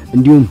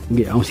እንዲሁም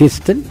አሁን ሴት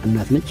ስትል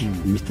እናት ነች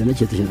ሚስት ነች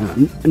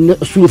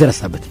እሱ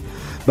የተረሳበት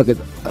በቃ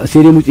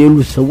ስቴዲየም ውስጥ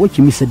ያሉ ሰዎች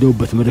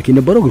የሚሰደቡበት መድረክ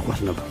የነበረው እግር ኳስ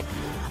ነበር።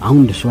 አሁን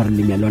እንደሱ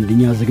አይደለም ያለው።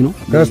 አንደኛ ዝግ ነው።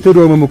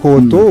 ከስቴዲየምም እኮ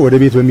ወጥቶ ወደ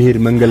ቤት በሚሄድ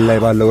መንገድ ላይ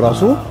ባለው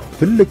ራሱ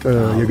ትልቅ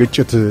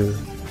የግጭት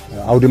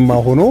አውድማ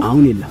ሆኖ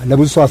አሁን የለም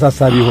ለብዙ ሰው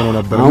አሳሳቢ ሆኖ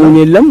ነበር አሁን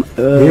የለም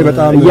ይሄ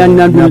በጣም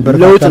ያንዳንዱ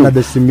ለውጥ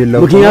ደስ የሚል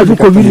ነው ምክንያቱ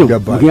ኮቪድ ነው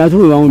ምክንያቱ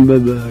አሁን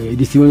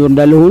ዲስቲ መኖር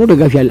እንዳለ ሆኖ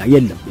ደጋፊ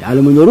የለም ያለ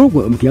መኖሩ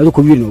ምክንያቱ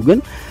ኮቪድ ነው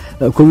ግን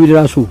ኮቪድ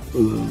ራሱ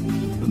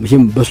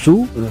መቼም በሱ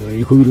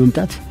የኮቪድ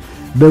መምጣት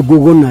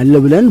በጎጎን አለ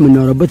ብለን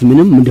ምናወራበት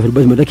ምንም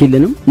እንደፈርበት መድረክ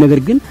የለንም ነገር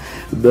ግን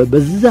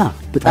በዛ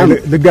በጣም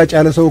ልጋጭ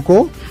ያለ ሰው እኮ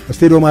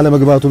ስቴዲየም አለ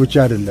መግባቱ ብቻ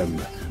አይደለም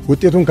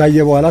ውጤቱን ካየ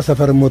በኋላ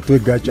ሰፈር ሞቶ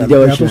ይጋጫል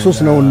ያቱ ሱስ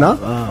ነውና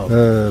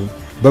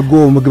በጎ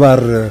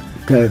ምግባር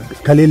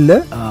ከሌለ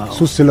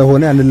ሱስ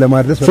ስለሆነ ያንን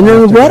ለማድረስ ስነ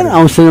ምግባር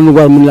አሁን ስነ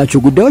ምግባር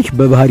ምንላቸው ጉዳዮች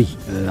በባህሪ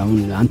አሁን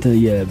አንተ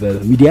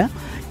በሚዲያ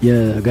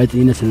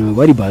የጋዜጠኝነት ስነ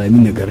ምግባር ይባላል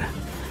የሚነገር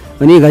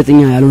እኔ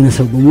ጋዜጠኛ ያልሆነ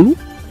ሰው በሙሉ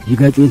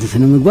የጋዜጠኝነት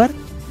ስነ ምግባር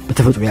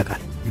በተፈጥሮ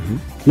ያውቃል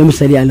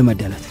ለምሳሌ ያለ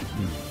ማዳላት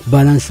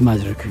ባላንስ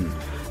ማድረግ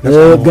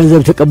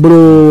ገንዘብ ተቀብሎ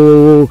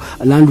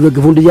ላንዱ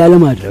ደግፎ እንደዚህ ያለ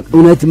ማድረግ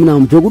እውነት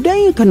ምናምን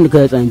ተጉዳይ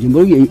ከጻን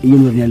ጀምሮ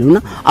እየኖርን ያለውና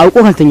አውቆ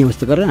ካልተኛ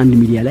በስተቀር አንድ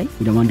ሚዲያ ላይ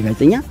ወደ አንድ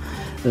ጋዜጠኛ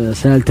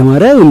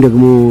ስላልተማረ ወይም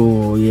ደግሞ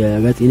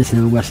የጋዜጠኝነት ስነ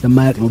ምግባር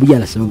ስለማያውቅ ነው ብዬ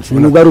አላስብም ስነ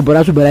ምግባሩ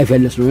በራሱ በላይፍ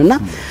ያለስ ነውና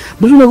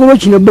ብዙ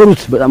ነገሮች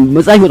ነበሩት በጣም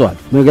መጻፍ ይወጣል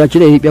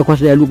ነገራችን ላይ ኢትዮጵያ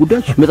ኳስ ላይ ያሉ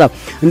ጉዳዮች መጻፍ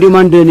እንደም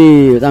አንድ እኔ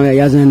በጣም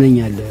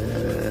ያዝናናኛል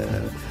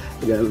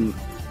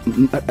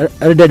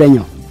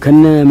ረዳዳኛው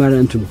ከነ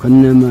ማራንቱ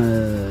ከነ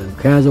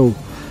ከያዘው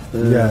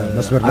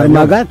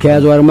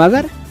አርማ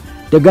ጋር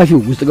ደጋፊው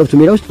ውስጥ ገብቶ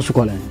ሜዳ ውስጥ እሱ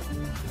ኮላ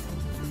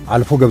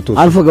አልፎ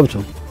ገብቶ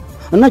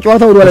እና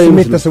ጨዋታው ወደ ላይ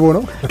ስሜት ተስቦ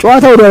ነው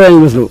ጨዋታው ወደ ላይ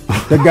መስሎ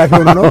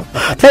ደጋፊው ነው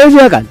ተይዞ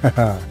ያውቃል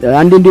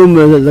አንድ እንደውም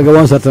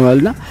ዘገባውን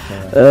ሰርተናልና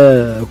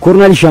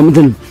ኮርናል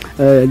ሻምንትን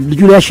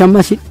ልጁ ላይ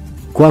ያሻማ ሲል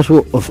ኳሱ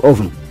ኦፍ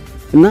ነው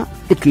እና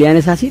ልክ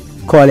ሊያነሳ ሲል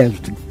ኮላ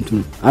ያዙት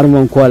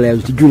አርማውን ኮላ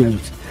ያዙት እጁን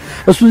ያዙት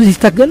እሱ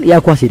ሲታገል ያ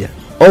ኳስ ሄደ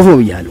ኦፍ ነው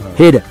ይያለው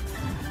ሄደ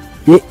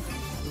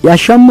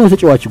ያሻማው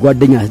ተጫዋች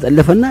ጓደኛ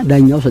ተጠለፈና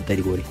ዳኛው ሰጠ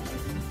ሪጎሪ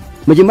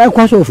መጀመሪያ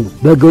ኳስ ኦፍ ነው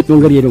በህገወጥ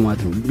መንገድ ሄደው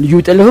ማለት ነው ልጁ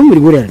ይጠለፈም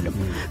ሪጎሪ አይደለም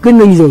ግን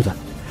ነው ይዘውታል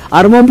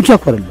አርማውን ብቻ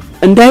አይደለም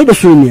እንዳይሄድ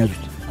እሱ ነው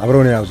ያዙት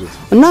አብረው ነው ያዙት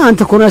እና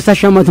አንተ ኮርናል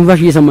ታሻማ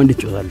ትንፋሽ እየሰማ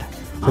እንድትጮታለህ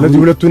ስለዚህ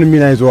ሁለቱን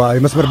ሚና ይዞ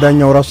የመስመር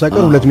ዳኛው ራሱ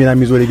ሳይቀር ሁለት ሚና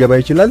ይዞ ሊገባ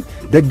ይችላል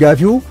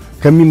ደጋፊው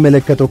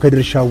ከሚመለከተው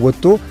ከድርሻው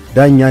ወጥቶ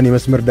ዳኛን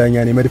የመስመር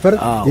ዳኛን የመድፈር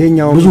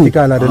ይሄኛው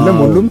ፊዚካል አይደለም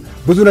ሁሉም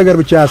ብዙ ነገር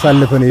ብቻ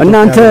ያሳለፈ ነው እና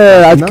አንተ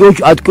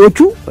አጥቂዎቹ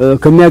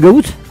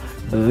ከሚያገቡት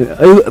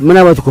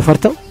ምናልባት እኮ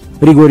ፈርተው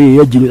ሪጎሪ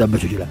የእጅ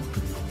ሊጣበቸው ይችላል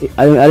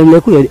ዓለም ላይ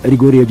እኮ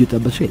ሪጎሪ የእጅ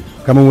ሊጣበቸው ይችላል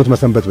ከመሞት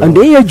መሰንበት እንዴ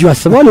የእጅ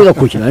አስባው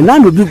ሊጣበቸው ይችላል እና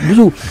ብዙ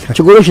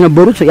ችግሮች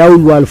ነበሩት ያው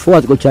ሁሉ አልፎ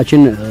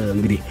አጥቆቻችን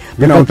እንግዲህ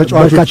ግን አሁን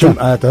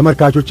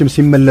ተመልካቾችም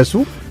ሲመለሱ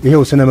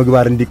ይሄው ስነ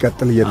ምግባር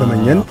እንዲቀጥል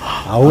እየተመኘን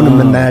አሁን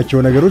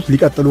የምናያቸው ነገሮች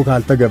ሊቀጥሉ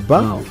ካልተገባ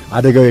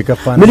አደጋው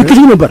የከፋ ነው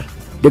ምልክት ነበር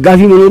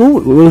ደጋፊ መኖሩ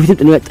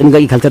ወደፊት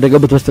ጥንቃቄ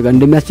ካልተደረገበት በስተቀር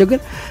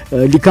እንደሚያስቸግር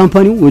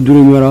ሊካምፓኒው ወድሮ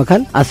የሚወራው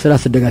አካል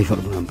 10 ደጋፊ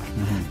ፈርዶ ነበር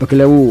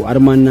በክለቡ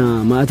አርማና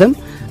ማተም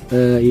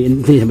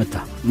እንትን የተመታ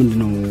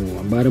ምንድነው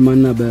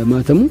በአርማና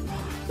በማተሙ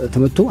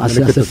ተመቶ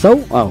 10 ሰው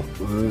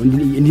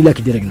እንዲላክ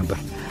ይደረግ ነበር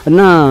እና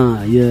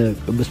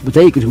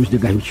የበስበታይ ቅዱስ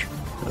ደጋፊዎች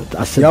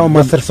ያው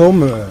ማስተር ሰውም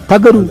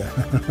ታገዱ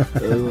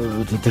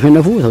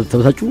ተሸነፉ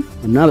ተበሳጩ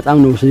እና በጣም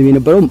ነው ስለዚህ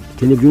የነበረው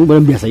ቴሌቪዥኑ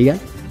በደንብ ያሳያል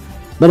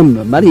በደንብ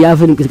ማለት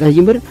ያፈን እንቅስቃሴ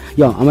ጀምበር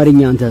ያው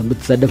አማርኛ አንተ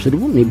ብትሰደብ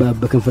ስድቡ እኔ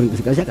በከንፈር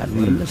እንቅስቃሴ አቃል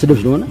ስድብ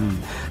ስለሆነ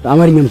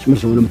አማርኛ መስመር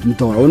ስለሆነ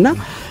የምትታወራውና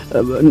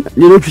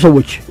ሌሎቹ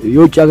ሰዎች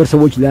የውጭ ሀገር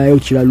ሰዎች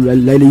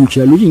ላይለዩ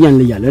ይችላሉ እንጂ እኛን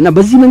ለያለ እና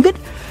በዚህ መንገድ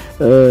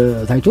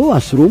ታይቶ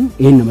አስሩም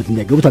ይሄን ነመት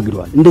እንዲያገቡ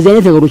ታግደዋል እንደዚህ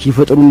አይነት ነገሮች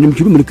ሊፈጠሩ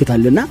እንደሚችሉ ምልክት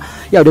አለና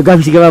ያው ደጋፊ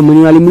ሲገባ ምን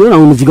ይሆናል የሚሆን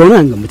አሁን እዚህ ጋር ነው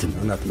አንገምትም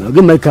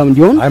ግን መልካም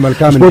እንዲሆን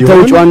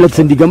ስፖርታዊ ጨዋነት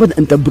እንዲገመት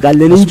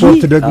እንጠብቃለን እንጂ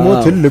ስፖርት ደግሞ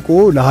ትልቁ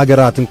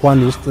ለሀገራት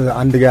እንኳን ውስጥ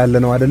አንድ ጋር ያለ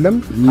ነው አይደለም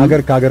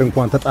ሀገር ከሀገር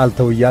እንኳን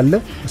ተጣልተው ይያለ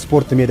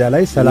ስፖርት ሜዳ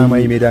ላይ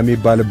ሰላማዊ ሜዳ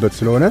የሚባልበት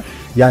ስለሆነ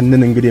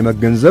ያንን እንግዲህ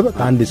መገንዘብ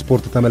ከአንድ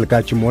ስፖርት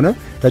ተመልካችም ሆነ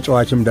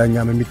ተጫዋችም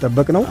ዳኛም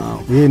የሚጠበቅ ነው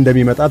ይሄ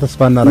እንደሚመጣ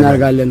ተስፋ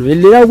እናደርጋለን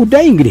ሌላው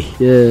ጉዳይ እንግዲህ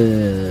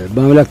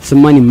በአምላክ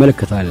ተሰማኝ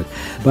ይመለከታል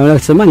በአምላክ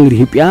ተሰማኝ እንግዲህ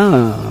ኢትዮጵያ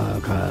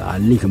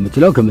አለኝ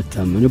ከምትለው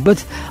ከምትታመንበት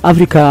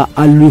አፍሪካ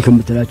አሉኝ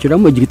ከምትላቸው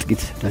ደግሞ እጅግ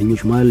ጥቂት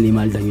ዳኞች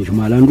ማለት ዳኞች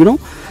ማለት አንዱ ነው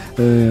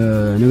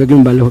ነገር ግን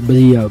ባለፈው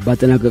በዚህ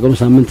ባጠናቀቀው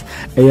ሳምንት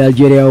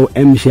የአልጄሪያው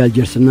ኤምሲ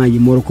አልጀርስና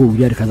የሞሮኮ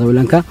ውዳድ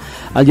ካዛብላንካ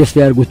አልጀርስ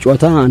ላይ ያርጉት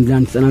ጨዋታ አንድ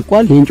ለአንድ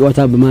ተጠናቋል ይሄን ጨዋታ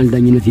በማል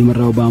ዳኝነት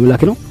የመራው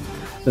በአምላክ ነው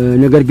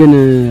ነገር ግን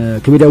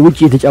ከሜዳ ውጪ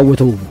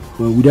የተጫወተው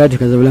ውዳድ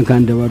ካዛብላንካ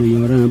አንድ ባዶ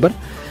እየመራ ነበር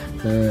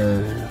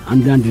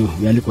አንድ ለአንድ ነው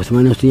ያለቀው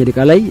 83ኛ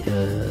ደቂቃ ላይ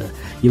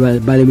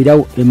ባለሜዳው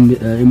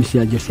ኤምሲ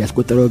አልጀርስ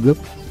ያስቆጠረው ግብ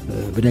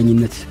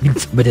በዳኝነት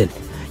ግልጽ በደል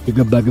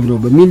የገባ ግብ ነው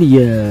በሚል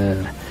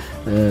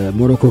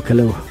ሞሮኮ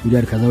ክለብ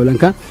ውዳድ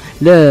ካዛብላንካ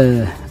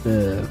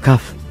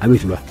ለካፍ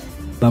አቤት ብሏል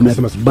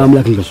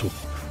በአምላክ እንከሱ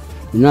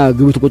እና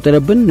ግቡ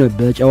ተቆጠረብን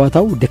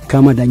በጨዋታው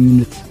ደካማ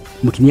ዳኝነት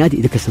ምክንያት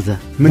የተከሰተ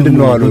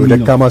ምንድነው አሉ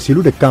ደካማ ሲሉ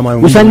ደካማ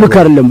ነው ውሳኔ ልክ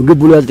አይደለም ግብ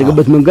ብሎ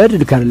ያጠቀበት መንገድ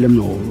ልክ አይደለም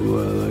ነው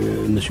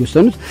እነሱ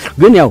ወሰኑት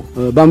ግን ያው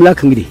በአምላክ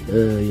እንግዲህ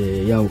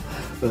ያው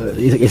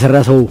የሰራ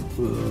ሰው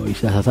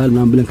ይሳሳታል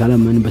ምናምን ብለን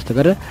ካላመንን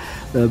በስተቀር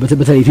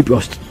በተለይ ኢትዮጵያ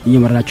ውስጥ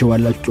እየመራቸው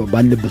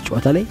ባለበት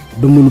ጨዋታ ላይ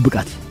በሙሉ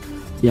ብቃት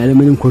ያለ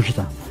ምንም ኮሽታ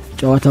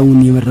ጨዋታውን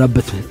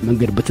የመራበት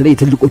መንገድ በተለይ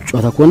ትልቆች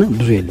ጨዋታ ከሆነ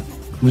ብዙ የለም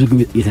ውዝግብ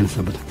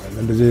የተነሳበት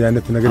እንደዚህ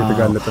አይነት ነገር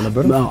የተጋለጠ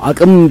ነበር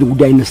አቅም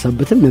ጉዳይ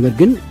አይነሳበትም ነገር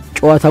ግን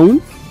ጨዋታውን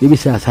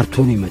የቢሳ ሰርቶ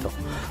ነው የሚመጣው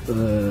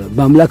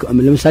በአምላክ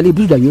ለምሳሌ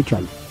ብዙ ዳኞች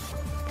አሉ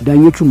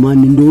ዳኞቹ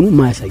ማን እንደሆኑ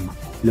ማያሳዩ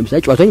ለምሳሌ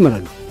ጨዋታው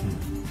ይመራሉ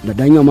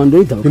ዳኛው ማን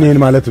እንደሆነ ይታወቃል ግን ይሄን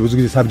ማለት ብዙ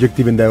ጊዜ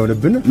ሳብጀክቲቭ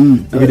እንዳይሆንብን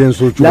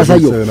ኤቪደንሶቹ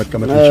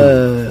መቀመጥ ይችላል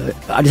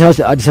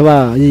አዲስ አበባ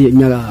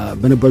እኛ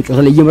በነበረው ጨዋታ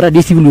ላይ እየመራ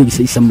ዲሲ ብሎ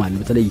ይሰማል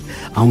በተለይ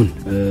አሁን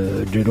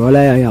ድሬዳዋ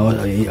ላይ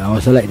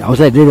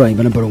አዋሳ ድሬዳዋ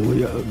በነበረው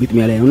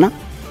ግጥሚያ ላይ ነውና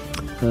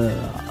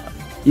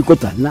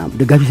ይቆጣልና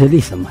ደጋፊ ሰለ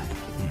ይሰማል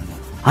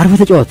አርፈ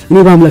ተጫወት እኔ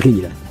በአምላክ ነኝ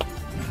ይላል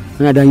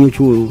እና ዳኞቹ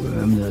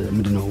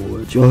ምንድነው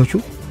ጨዋቾቹ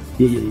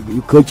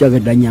ከውጭ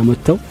ሀገር ዳኛ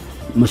መጥተው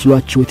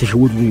መስሏቸው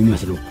የተሸወዱ ነው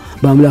የሚመስለው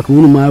በአምላክ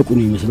ሆኖ ማያውቁ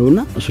ነው የሚመስለውና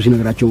እሱ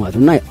ሲነግራቸው ማለት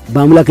ነውና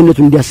በአምላክነቱ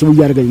እንዲያስቡ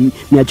ያደርጋል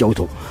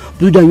የሚያጫውተው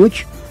ብዙ ዳኞች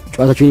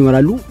ጨዋታቸውን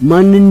ይመራሉ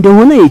ማን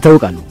እንደሆነ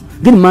ይታወቃሉ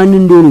ግን ማን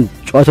እንደሆኑ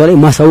ጨዋታው ላይ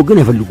ማሳወቅ ግን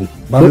አይፈልጉም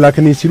በአምላክ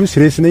ነኝ ሲሉ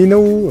ሲሪየስ ነኝ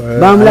ነው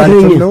በአምላክ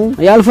ነኝ ነው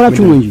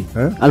ያልፈራችሁ ነው እንጂ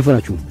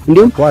አልፈራችሁ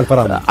እንዴም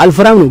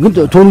አልፈራም ነው ግን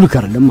ቶሎ ልክ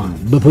አይደለም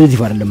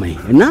በፖዚቲቭ አይደለም አይ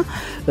እና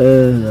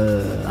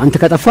አንተ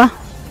ከጠፋ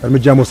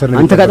እርምጃ መውሰድ ነው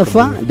አንተ ከጠፋ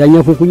ዳኛ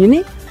ኮንኩኝ እኔ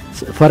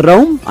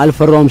ፈራውም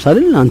አልፈራውም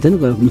ሳልል አንተን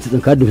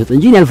ምትጠን ካድ ሰጠ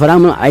እንጂ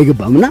ያልፈራም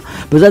አይገባምና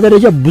በዛ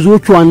ደረጃ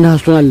ብዙዎቹ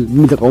አናስተናል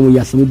የሚተቃውሙ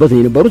ያሰሙበት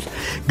የነበሩት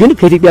ግን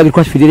ከኢትዮጵያ እግር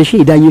ኳስ ፌዴሬሽን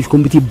የዳኞች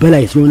ኮሚቴ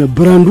በላይ ስለሆነ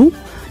ብራንዱ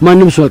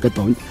ማንም ሰው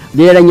አልቀጣው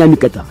ሌላ ዳኛ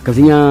የሚቀጣ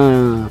ከፍተኛ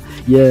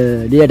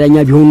የሌላ ዳኛ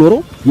ቢሆን ኖሮ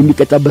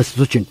የሚቀጣበት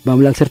ስህተቶችን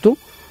በአምላክ ሰርቶ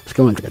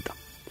እስከማን አልተቀጣም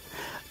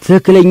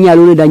ትክክለኛ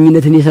ያልሆነ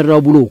ዳኝነትን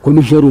የሰራው ብሎ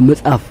ኮሚሽነሩ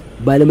መጻፍ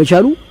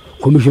ባለመቻሉ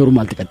ኮሚሽነሩም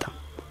አልተቀጣም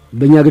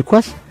በእኛ እግር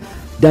ኳስ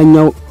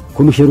ዳኛው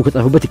ኮሚሽነሩ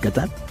ከጻፈበት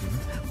ይቀጣል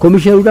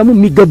ኮሚሽነሩ ደግሞ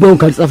የሚገባውን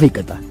ካልጻፈ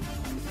ይቀጣል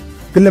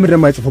ግን ለምን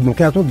የማይጽፈው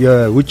ምክንያቱም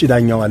የውጭ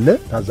ዳኛው አለ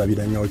ታዛቢ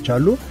ዳኛዎች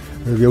አሉ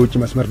የውጭ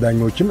መስመር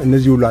ዳኞችም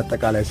እነዚህ ሁሉ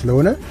አጠቃላይ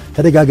ስለሆነ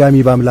ተደጋጋሚ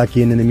በአምላክ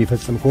ይሄንን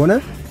የሚፈጽም ከሆነ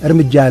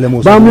እርምጃ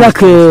ያለመውሰድ በአምላክ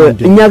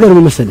እኛ ጋር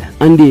ነው መሰለ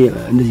አንዴ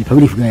እንደዚህ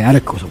ፐብሊክ ጋር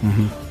ያረከው ሰው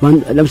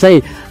ለምሳሌ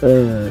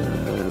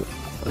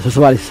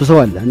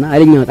ሰሰዋል እና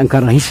አይለኛ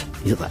ጠንካራ ሂስ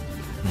ይሰጣል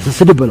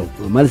ስድብ በለው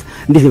ማለት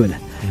እንዴት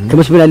ይበላል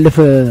ከመስመር ያለፈ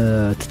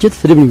ትችት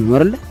ስድብ ነው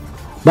አይደል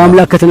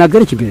በአምላክ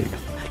ከተናገረ ችግር የለም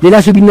ሌላ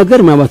ሰው ቢነገር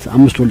ማባስ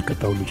 5 ወር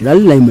ሊቀጣው ይችላል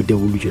ላይ መደቡ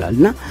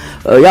ይችላልና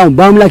ያው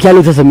በአምላክ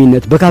ያለው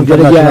ተሰሚነት በካፍ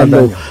ደረጃ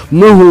ያለው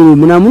መሆኑ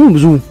ምናምኑ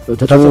ብዙ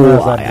ተጠጽሞ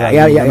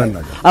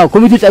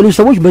ኮሚቴው ጻሉ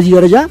ሰዎች በዚህ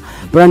ደረጃ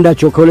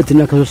ብራንዳቸው ከሁለት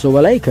እና ከሶስት ሰው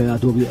በላይ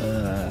ከአቶ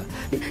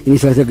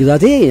ኢንስፔክተር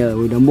ግዛቴ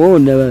ወይ ደግሞ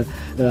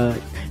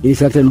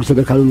ኢንስፔክተር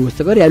ሙሰገር ካሉን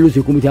በስተቀር ያሉት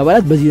የኮሚቴ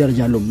አባላት በዚህ ደረጃ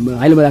አለው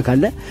ኃይለ መላክ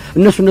አለ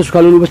እነሱ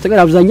ካሉን በስተቀር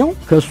አብዛኛው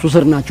ከሱ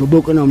ስር ናቸው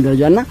በእውቅናውም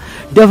ደረጃና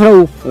ደፍረው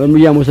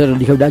እርምጃ መውሰድ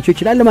ሊከብዳቸው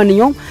ይችላል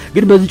ለማንኛውም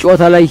ግን በዚህ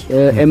ጨዋታ ላይ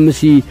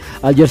ኤምሲ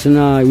አልጀርስና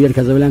ዊላር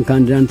ካዛብላንካ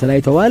አንድን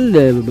ተላይተዋል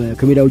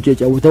ከሜዳ ውጭ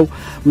የጫወተው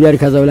ዊላር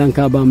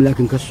ካዛብላንካ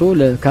በአምላክን ከሶ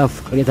ለካፍ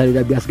ቅሬታ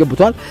ደብዳቤ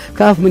ያስገብቷል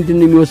ካፍ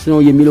ምንድነው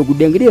የሚወስነው የሚለው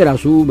ጉዳይ እንግዲህ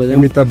ራሱ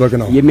የሚጠበቅ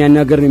ነው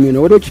የሚያናገር ነው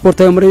የሚሆነው ወደ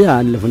ስፖርታዊ መረጃ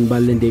አለፈን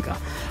ባለን ደቂቃ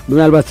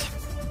ምናልባት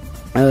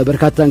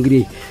በርካታ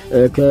እንግዲህ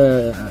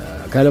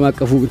ከዓለም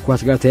አቀፉ እግር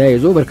ኳስ ጋር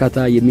ተያይዞ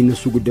በርካታ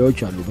የሚነሱ ጉዳዮች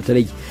አሉ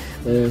በተለይ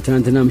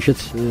ትናንትና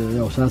ምሽት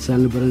ያው ሰዓት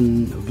ሳልነበረን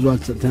ብዙ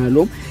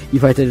አልተናለውም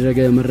ይፋ የተደረገ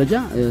መረጃ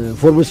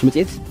ፎርብስ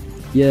መጽሔት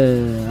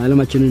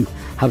የዓለማችንን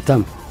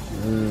ሀብታም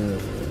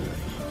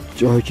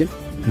ጨዋቾችን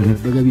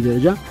በገቢ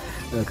ደረጃ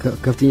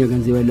ከፍተኛ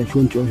ገንዘብ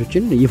ያላቸውን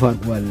ጨዋቾችን ይፋ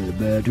አድርጓል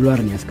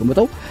በዶላር ነው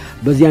ያስቀመጠው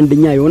በዚህ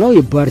አንደኛ የሆነው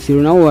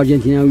የባርሴሎናው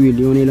አርጀንቲናዊ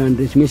ሊዮኔል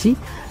አንድሬስ ሜሲ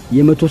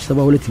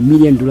የ172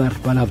 ሚሊዮን ዶላር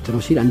ባለሀብት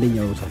ነው ሲል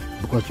አንደኛው ወጣት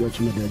በኳስ ጨዋቾች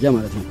ደረጃ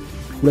ማለት ነው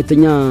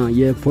ሁለተኛ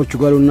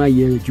የፖርቹጋሉና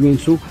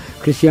የጁቬንቱሱ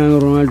ክሪስቲያኖ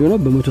ሮናልዶ ነው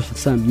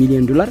በ160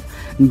 ሚሊዮን ዶላር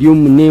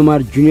እንዲሁም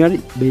ኔይማር ጁኒየር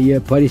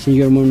የፓሪስ ሴን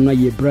ጀርመንና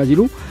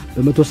የብራዚሉ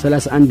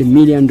በ131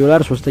 ሚሊዮን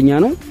ዶላር ሶስተኛ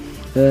ነው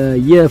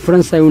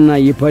የፍራንሳዩና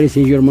የፓሪስ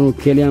ሴን ጀርመኑ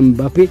ኬሊያን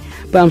ምባፔ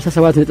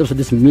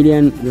በ57.6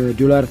 ሚሊዮን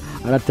ዶላር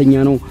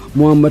አራተኛ ነው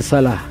ሙሐመድ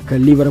ሳላህ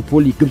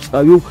ከሊቨርፑል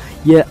ግብጻዊው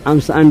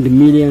የ51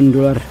 ሚሊዮን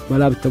ዶላር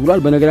ባለሀብት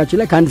ተብሏል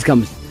በነገራችን ላይ ከ1 እስከ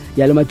 5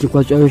 የዓለማችን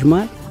ኳስ ጨዋቾች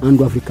መሃል አንዱ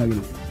አፍሪካዊ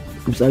ነው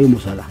ግብጻዊ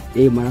ሙሳላ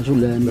ይሄ ማለት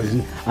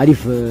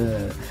አሪፍ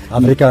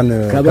አፍሪካን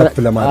ከፍ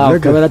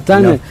ለማድረግ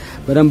ከበረታን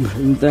በደንብ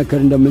እንጠነከር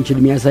እንደምንችል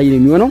የሚያሳይ ነው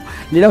የሚሆነው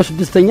ሌላው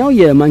ስድስተኛው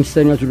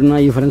የማንቸስተር ዩናይትድና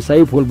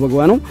የፈረንሳዩ ፖል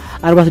ቦግባ ነው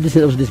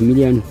 46.6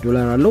 ሚሊዮን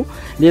ዶላር አለው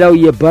ሌላው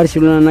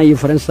የባርሴሎናና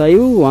የፈረንሳዩ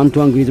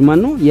አንቷን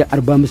ግሪዝማን ነው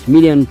የ45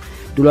 ሚሊዮን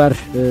ዶላር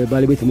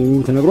ባለቤት መሆኑ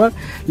ተነግሯል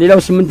ሌላው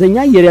ስምንተኛ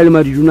የሪያል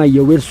ማድሪድና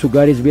የዌልሱ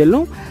ጋሬዝ ቤል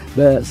ነው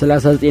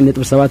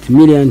በ39.7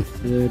 ሚሊዮን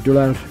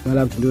ዶላር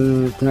ባለሀብት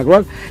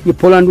ተነግሯል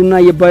የፖላንዱና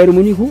የባየር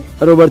ሙኒኩ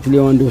ሮበርት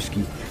ሌዋንዶስኪ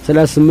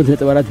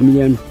 38.4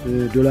 ሚሊዮን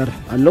ዶላር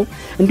አለው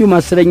እንዲሁም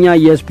አስረኛ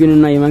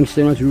የስፔንና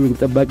የማንቸስተር ዩናይትድ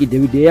ጠባቂ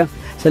ዴቪድ ዴያ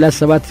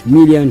 37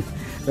 ሚሊዮን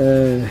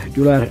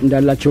ዶላር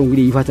እንዳላቸው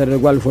እንግዲህ ይፋ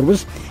ተደርጓል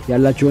ፎርብስ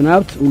ያላቸውን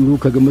ሀብት ሁሉ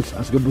ከግምት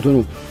አስገብቶ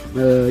ነው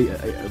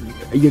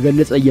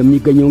እየገለጸ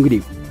የሚገኘው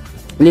እንግዲህ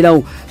ሌላው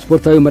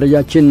ስፖርታዊ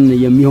መረጃችን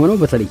የሚሆነው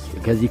በተለይ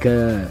ከዚህ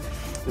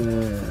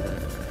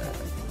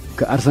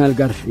ከአርሰናል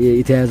ጋር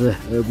የተያያዘ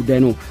ጉዳይ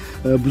ነው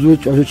ብዙ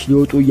ጨዋቾች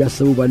ሊወጡ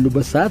እያሰቡ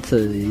ባሉበት ሰዓት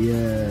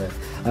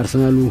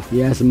የአርሰናሉ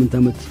የ28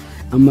 ዓመት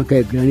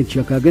አማካይ ግራኒት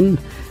ሻካ ግን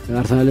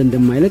አርሰናል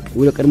እንደማይለቅ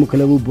ወደ ቀድሞ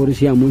ክለቡ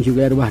ቦሩሲያ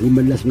ሞንቸንግላድባህ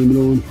ሊመለስ ነው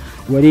የሚለውን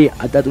ወሬ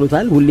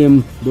አጣጥሎታል። ሁሌም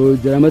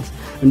በውድድር ዓመት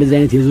እንደዚህ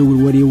አይነት የዝውውር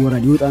ወሬ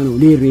ይወራል ይወጣ ነው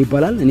ሊር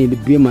ይባላል። እኔ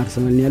ልቤም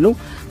አርሰናል ነው ያለው።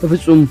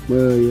 በፍጹም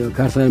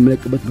ከአርሰናል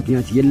መለቅበት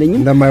ምክንያት የለኝም።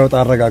 እንደማይወጣ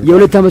አረጋግጧል።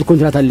 የሁለት ዓመት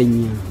ኮንትራት አለኝ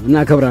እና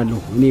አከብራለሁ።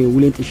 እኔ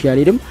ውሌን ጥሼ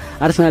አልሄድም።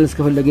 አርሰናል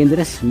እስከፈለገኝ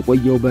ድረስ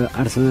መቆየው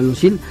በአርሰናል ነው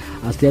ሲል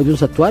አስተያየቱን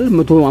ሰጥቷል።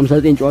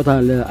 159 ጨዋታ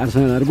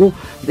ለአርሰናል አድርጎ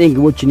 9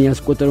 ግቦችን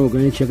ያስቆጠረው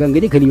ግራኒት ሻካ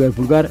እንግዲህ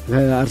ከሊቨርፑል ጋር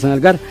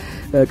ከአርሰናል ጋር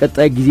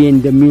ቀጣይ ጊዜ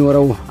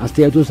እንደሚኖረው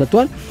አስተያየቱን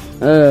ሰጥቷል።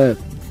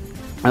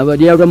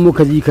 አበዲያው ደግሞ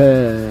ከዚህ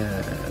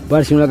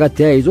ከባርሴሎና ጋር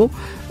ተያይዞ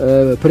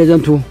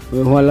ፕሬዝዳንቱ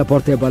ሁዋን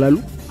ላፖርታ ይባላሉ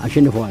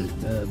አሸንፈዋል።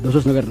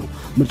 በሶስት ነገር ነው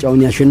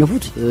ምርጫውን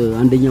ያሸነፉት።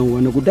 አንደኛው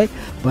ዋና ጉዳይ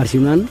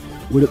ባርሴሎናን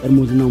ወደ ቀድሞ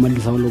ዝናው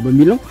መልሰዋል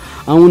በሚል ነው።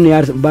 አሁን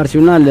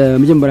ባርሴሎና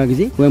ለመጀመሪያ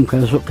ጊዜ ወይም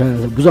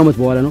ከብዙ አመት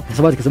በኋላ ነው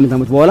ከ7 ከ8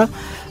 አመት በኋላ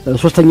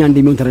ሶስተኛ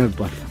እንደሚሆን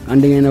ተረጋግጧል።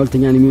 አንደኛና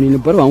ሁለተኛ እንደሚሆን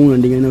የነበረው አሁን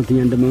አንደኛና ሁለተኛ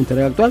እንደሚሆን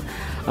ተረጋግጧል።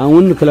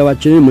 አሁን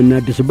ክለባችንን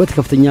የምናድስበት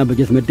ከፍተኛ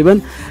በጀት መድበን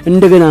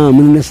እንደገና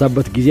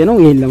የምንነሳበት ጊዜ ነው።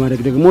 ይሄን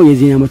ለማድረግ ደግሞ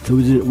የዚህ አመት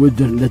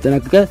ውድድር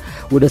እንደተጠናቀቀ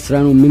ወደ ስራ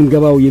ነው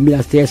የምንገባው የሚል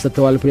አስተያየት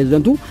ሰጥተዋል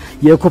ፕሬዝዳንቱ።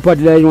 የኮፓ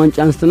ዴል ዋንጫ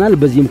አንስተናል፣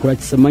 በዚህም ኩራት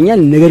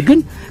ይሰማኛል። ነገር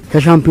ግን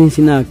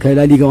ከሻምፒዮንስና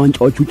ከላሊጋ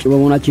ዋንጫዎች ውጭ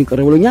በመሆናችን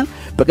ቅር ብሎኛል።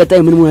 በቀጣይ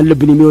ምን መሆን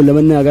አለብን የሚለው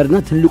ለመናገርና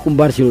ትልቁን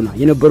ባርሴሎና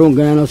የነበረውን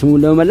ገናናው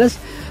ስሙን ለመመለስ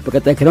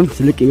በቀጣይ ክረምት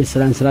ትልቅ የቤት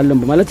ስራ እንሰራለን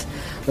በማለት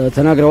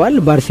ተናግረዋል።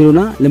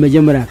 ባርሴሎና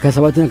ለመጀመሪያ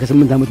ከ7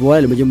 ከ8 አመት በኋላ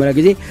ለመጀመሪያ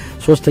ጊዜ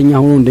ሶስተኛ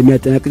ሆኖ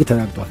እንደሚያጠናቅቅ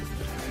ተናግሯል።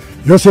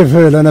 ዮሴፍ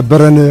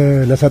ለነበረን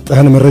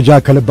ለሰጠህን መረጃ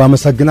ከልብ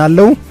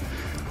አመሰግናለሁ።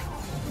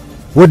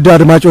 ውድ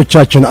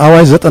አድማጮቻችን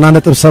አዋሽ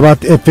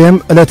 90.7 ኤፍኤም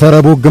ዕለተ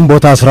ረቡዕ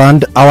ግንቦት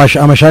 11 አዋሽ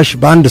አመሻሽ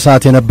በአንድ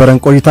ሰዓት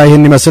የነበረን ቆይታ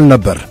ይህን ይመስል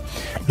ነበር።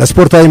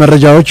 ለስፖርታዊ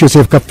መረጃዎች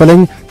ዮሴፍ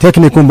ከፈለኝ፣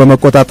 ቴክኒኩን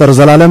በመቆጣጠር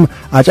ዘላለም፣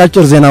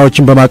 አጫጭር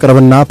ዜናዎችን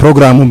በማቅረብና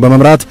ፕሮግራሙን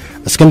በመምራት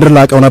እስክንድር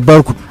ላቀው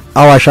ነበርኩ።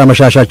 አዋሽ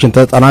አመሻሻችን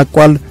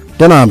ተጠናቋል።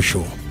 ደህና አምሹ።